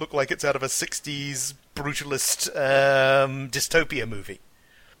that doesn't look like it's out of a 60s brutalist dystopia movie.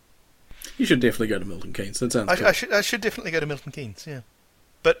 You should definitely go to Milton Keynes. That sounds cool. I should definitely go to Milton Keynes, yeah.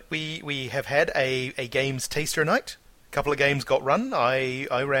 But we have had a games taster night. A couple of games got run. I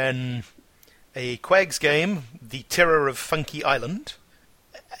ran a Quags game, The Terror of Funky Island.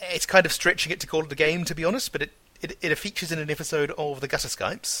 It's kind of stretching it to call it a game, to be honest, but it features in an episode of the Gutter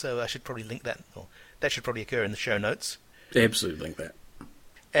Skypes, so I should probably link that. Or that should probably occur in the show notes. Absolutely link that.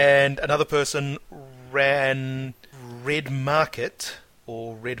 And another person ran Red Market,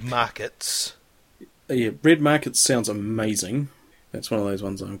 or Red Markets. Yeah, Red Markets sounds amazing. That's one of those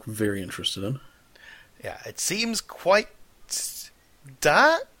ones I'm very interested in. Yeah, it seems quite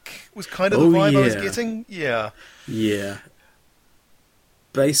dark, was kind of the vibe I was getting. Yeah. Yeah.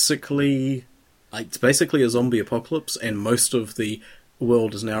 Basically, it's basically a zombie apocalypse, and most of the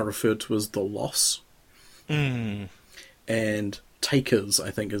world is now referred to as the Loss. And takers,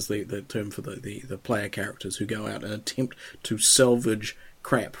 I think, is the term for the player characters who go out and attempt to salvage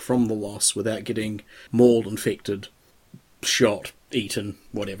crap from the Loss without getting mauled, infected, shot, eaten,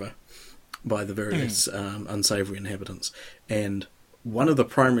 whatever, by the various unsavoury inhabitants. And one of the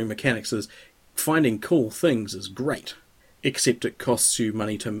primary mechanics is finding cool things is great, except it costs you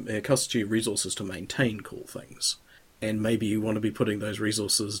resources to maintain cool things. And maybe you want to be putting those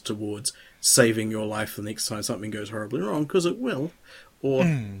resources towards saving your life the next time something goes horribly wrong, because it will, or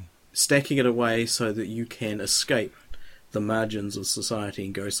stacking it away so that you can escape the margins of society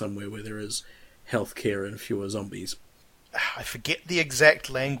and go somewhere where there is healthcare and fewer zombies. I forget the exact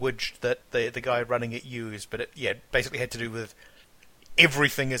language that the guy running it used, but it basically had to do with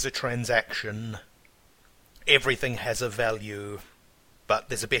everything is a transaction, everything has a value, but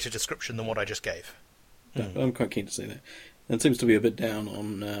there's a better description than what I just gave. No, I'm quite keen to see that. And it seems to be a bit down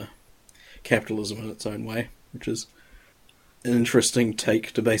on capitalism in its own way, which is an interesting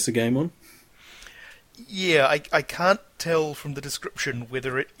take to base a game on. Yeah, I can't tell from the description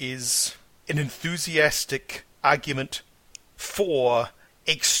whether it is an enthusiastic argument for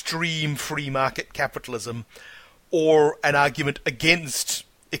extreme free market capitalism or an argument against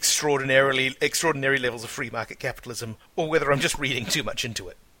extraordinary levels of free market capitalism, or whether I'm just reading too much into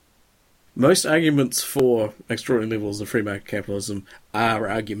it. Most arguments for extraordinary levels of free market capitalism are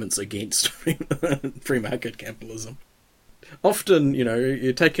arguments against free market capitalism. Often,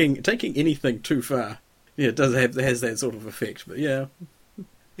 you're taking anything too far. Yeah, it has that sort of effect, but yeah.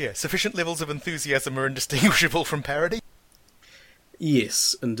 Yeah, sufficient levels of enthusiasm are indistinguishable from parody.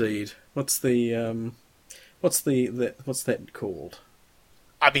 Yes, indeed. What's that called?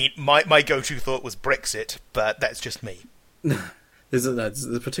 I mean, my go-to thought was Brexit, but that's just me. There's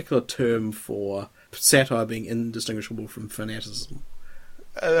a particular term for satire being indistinguishable from fanaticism.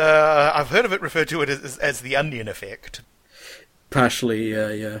 I've heard of it referred to as the onion effect. Partially,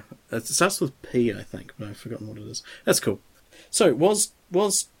 yeah. It starts with P, I think, but I've forgotten what it is. That's cool. So,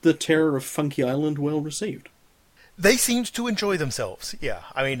 was The Terror of Funky Island well received? They seemed to enjoy themselves, yeah.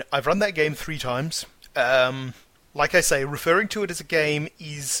 I mean, I've run that game 3 times. Like I say, referring to it as a game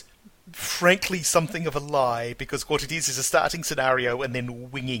is frankly something of a lie, because what it is a starting scenario and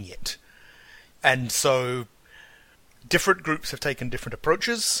then winging it. And so different groups have taken different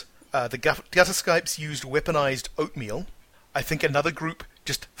approaches. The Gutter Skypes used weaponized oatmeal. I think another group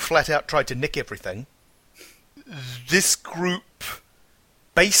just flat out tried to nick everything. This group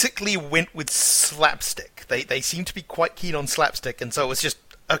basically went with slapstick. They seem to be quite keen on slapstick, and so it was just,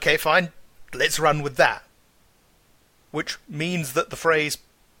 okay, fine, let's run with that. Which means that the phrase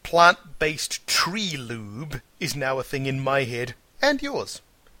plant-based tree lube is now a thing in my head, and yours.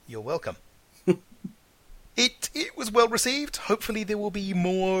 You're welcome. It was well received. Hopefully there will be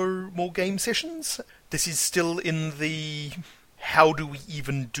more game sessions. This is still in the how do we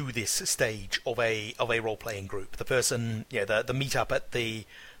even do this stage of a role-playing group. The person, the meetup at the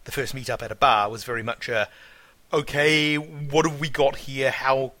first meetup at a bar was very much a, okay, what have we got here?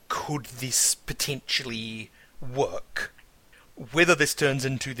 How could this potentially work? Whether this turns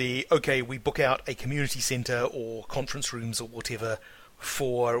into the, okay, we book out a community centre or conference rooms or whatever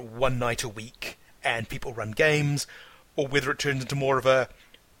for one night a week and people run games, or whether it turns into more of a,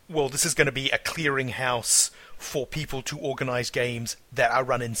 well, this is going to be a clearinghouse for people to organise games that are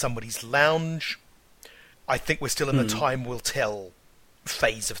run in somebody's lounge. I think we're still in the time will tell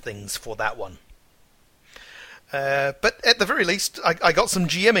phase of things for that one. But at the very least, I got some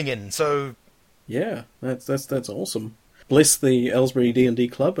GMing in, so... Yeah, that's awesome. Bless the Aylesbury D&D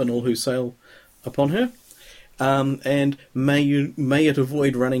Club and all who sail upon her. And may it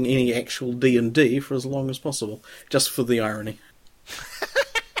avoid running any actual D&D for as long as possible, just for the irony.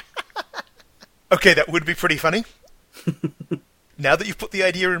 Okay, that would be pretty funny. Now that you've put the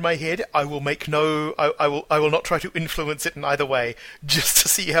idea in my head, I will I will not try to influence it in either way, just to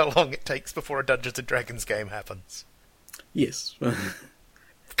see how long it takes before a Dungeons and Dragons game happens. Yes.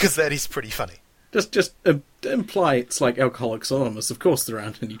 because that is pretty funny. Just imply it's like Alcoholics Anonymous. Of course there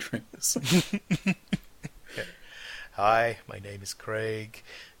aren't any drinkers. Hi, my name is Craig.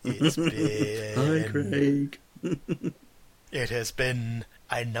 It's been... Hi, Craig. It has been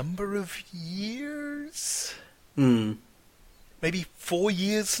a number of years? Maybe 4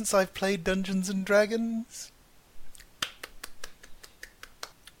 years since I've played Dungeons and Dragons?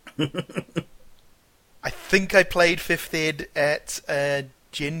 I think I played 5th Ed at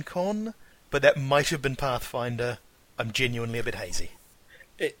Gen Con, but that might have been Pathfinder. I'm genuinely a bit hazy.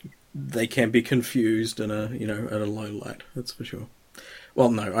 They can be confused in a low light, that's for sure. Well,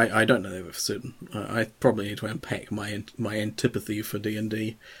 no, I don't know that for certain. I probably need to unpack my antipathy for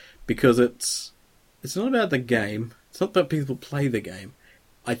D&D, because it's not about the game. It's not about people play the game.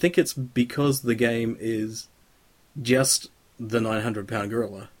 I think it's because the game is just the 900-pound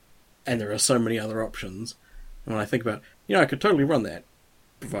gorilla, and there are so many other options. And when I think about, I could totally run that,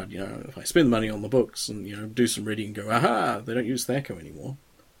 provided, if I spend money on the books and, do some reading and go, aha, they don't use Thaco anymore.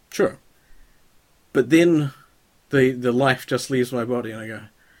 Sure. But then the life just leaves my body and I go,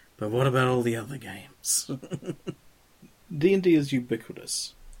 but what about all the other games? D&D is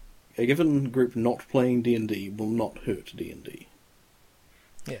ubiquitous. A given group not playing D&D will not hurt D&D.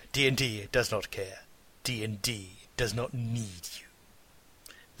 Yeah, D&D does not care. D&D does not need you.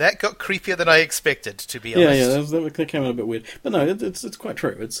 That got creepier than I expected, to be honest. Yeah, that came out a bit weird. But no, it's quite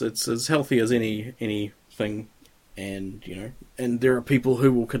true. It's as healthy as anything, and and there are people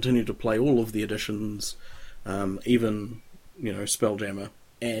who will continue to play all of the editions, even Spelljammer,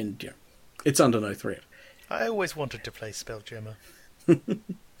 and it's under no threat. I always wanted to play Spelljammer. I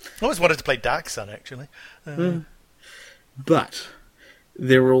always wanted to play Dark Sun, actually. But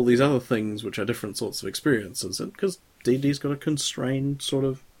there are all these other things which are different sorts of experiences, because D&D's got a constrained sort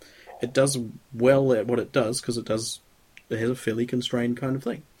of... It does well at what it does, because it has a fairly constrained kind of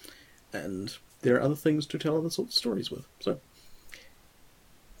thing. And there are other things to tell other sorts of stories with. So,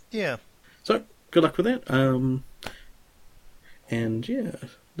 yeah. So, good luck with that. And yeah,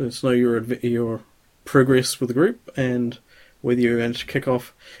 let us know your progress with the group, and whether you're going to kick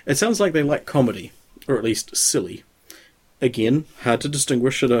off... It sounds like they like comedy, or at least silly. Again, hard to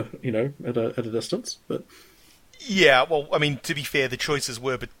distinguish at a distance, but... Yeah, well, I mean, to be fair, the choices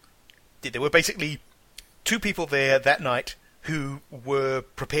were... But there were basically two people there that night who were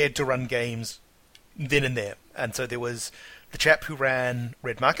prepared to run games then and there. And so there was the chap who ran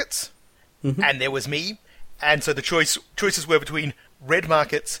Red Markets, and there was me. And so the choices were between Red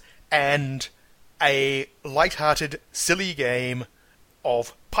Markets and a light-hearted, silly game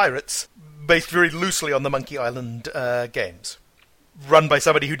of pirates, based very loosely on the Monkey Island games, run by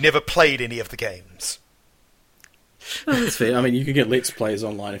somebody who'd never played any of the games. Oh, that's fair. I mean, you can get Let's Plays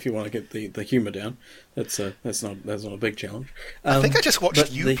online if you want to get the humour down. That's not a big challenge. I think I just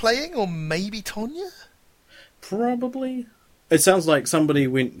watched you playing, or maybe Tonya. Probably. It sounds like somebody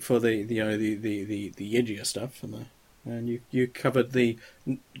went for the edgier stuff, and you covered the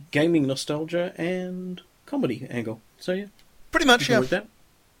gaming nostalgia and comedy angle. So yeah, pretty much, yeah. That.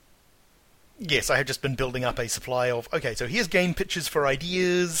 Yes, I have just been building up a supply of... Okay, so here's game pitches for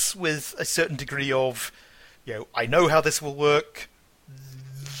ideas with a certain degree of... I know how this will work.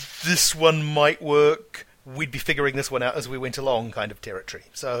 This one might work. We'd be figuring this one out as we went along kind of territory.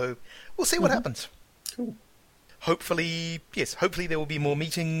 So we'll see what happens. Cool. Hopefully there will be more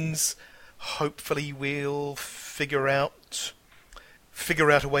meetings. Hopefully we'll figure out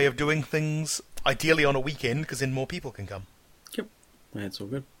a way of doing things, ideally on a weekend, because then more people can come. Yep, that's all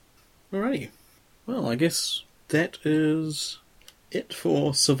good. Alrighty. Well, I guess that is it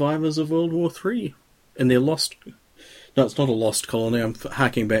for Survivors of World War III. And their lost... No, it's not a lost colony. I'm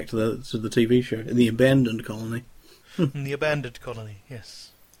harking back to the TV show. The abandoned colony. The abandoned colony,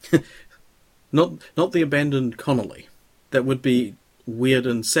 yes. Not the abandoned Connolly. That would be weird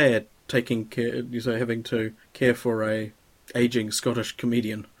and sad, having to care for a aging Scottish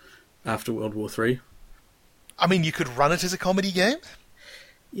comedian after World War III. I mean, you could run it as a comedy game?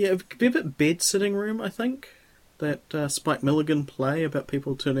 Yeah, it could be a bit bed-sitting room, I think. That Spike Milligan play about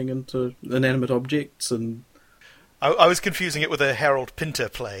people turning into inanimate objects, and... I was confusing it with a Harold Pinter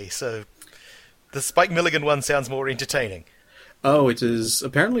play, so the Spike Milligan one sounds more entertaining. Oh, it is.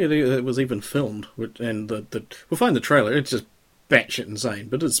 Apparently it was even filmed, and we'll find the trailer. It's just batshit insane,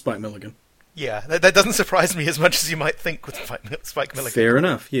 but it's Spike Milligan. Yeah, that doesn't surprise me as much as you might think with Spike Milligan. Fair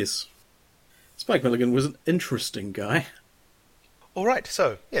enough, yes. Spike Milligan was an interesting guy. All right,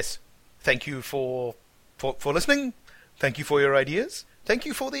 so, yes, thank you for listening. Thank you for your ideas. Thank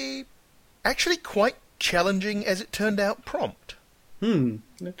you for the actually quite challenging, as it turned out, prompt. It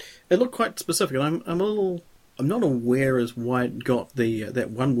looked quite specific, and I'm a I'm not aware as why it got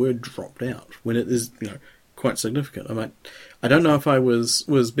that one word dropped out when it is, quite significant. I don't know if I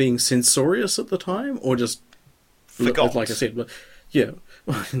was being censorious at the time or just forgot. Like I said, but yeah,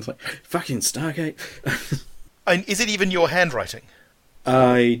 it's like fucking Stargate. And is it even your handwriting?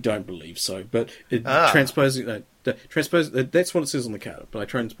 I don't believe so, but transposing that's what it says on the card. But I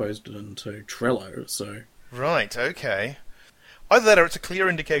transposed it into Trello, so right, okay. Either that, or it's a clear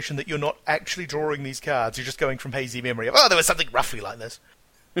indication that you're not actually drawing these cards. You're just going from hazy memory of, there was something roughly like this.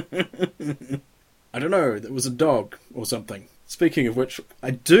 I don't know. There was a dog or something. Speaking of which,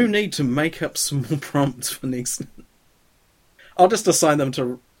 I do need to make up some more prompts for next. I'll just assign them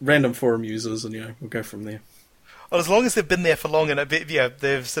to random forum users, and we'll go from there. Well, as long as they've been there for long enough,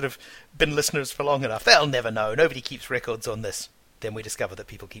 they've sort of been listeners for long enough, they'll never know. Nobody keeps records on this. Then we discover that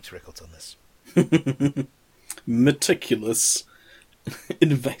people keep records on this. Meticulous,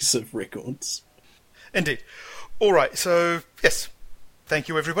 invasive records. Indeed. All right. So yes, thank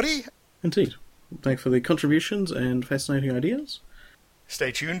you, everybody. Indeed. Thanks for the contributions and fascinating ideas.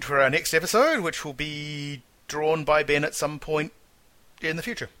 Stay tuned for our next episode, which will be drawn by Ben at some point in the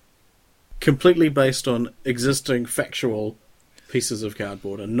future. Completely based on existing factual pieces of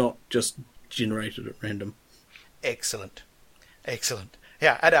cardboard and not just generated at random. Excellent. Excellent.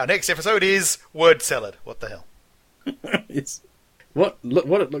 Yeah, and our next episode is Word Salad. What the hell? It's what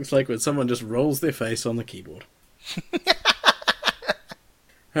it looks like when someone just rolls their face on the keyboard.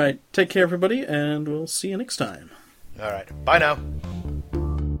 Alright, take care everybody, and we'll see you next time. Alright, bye now.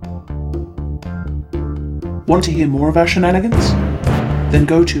 Want to hear more of our shenanigans? Then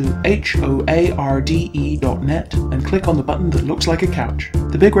go to hoarde.net and click on the button that looks like a couch.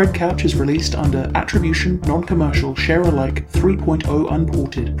 The Big Red Couch is released under Attribution, Non-Commercial, Share-alike 3.0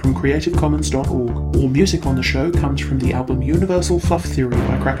 Unported from creativecommons.org. All music on the show comes from the album Universal Fluff Theory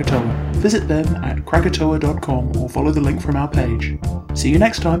by Krakatoa. Visit them at krakatoa.com or follow the link from our page. See you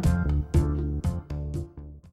next time!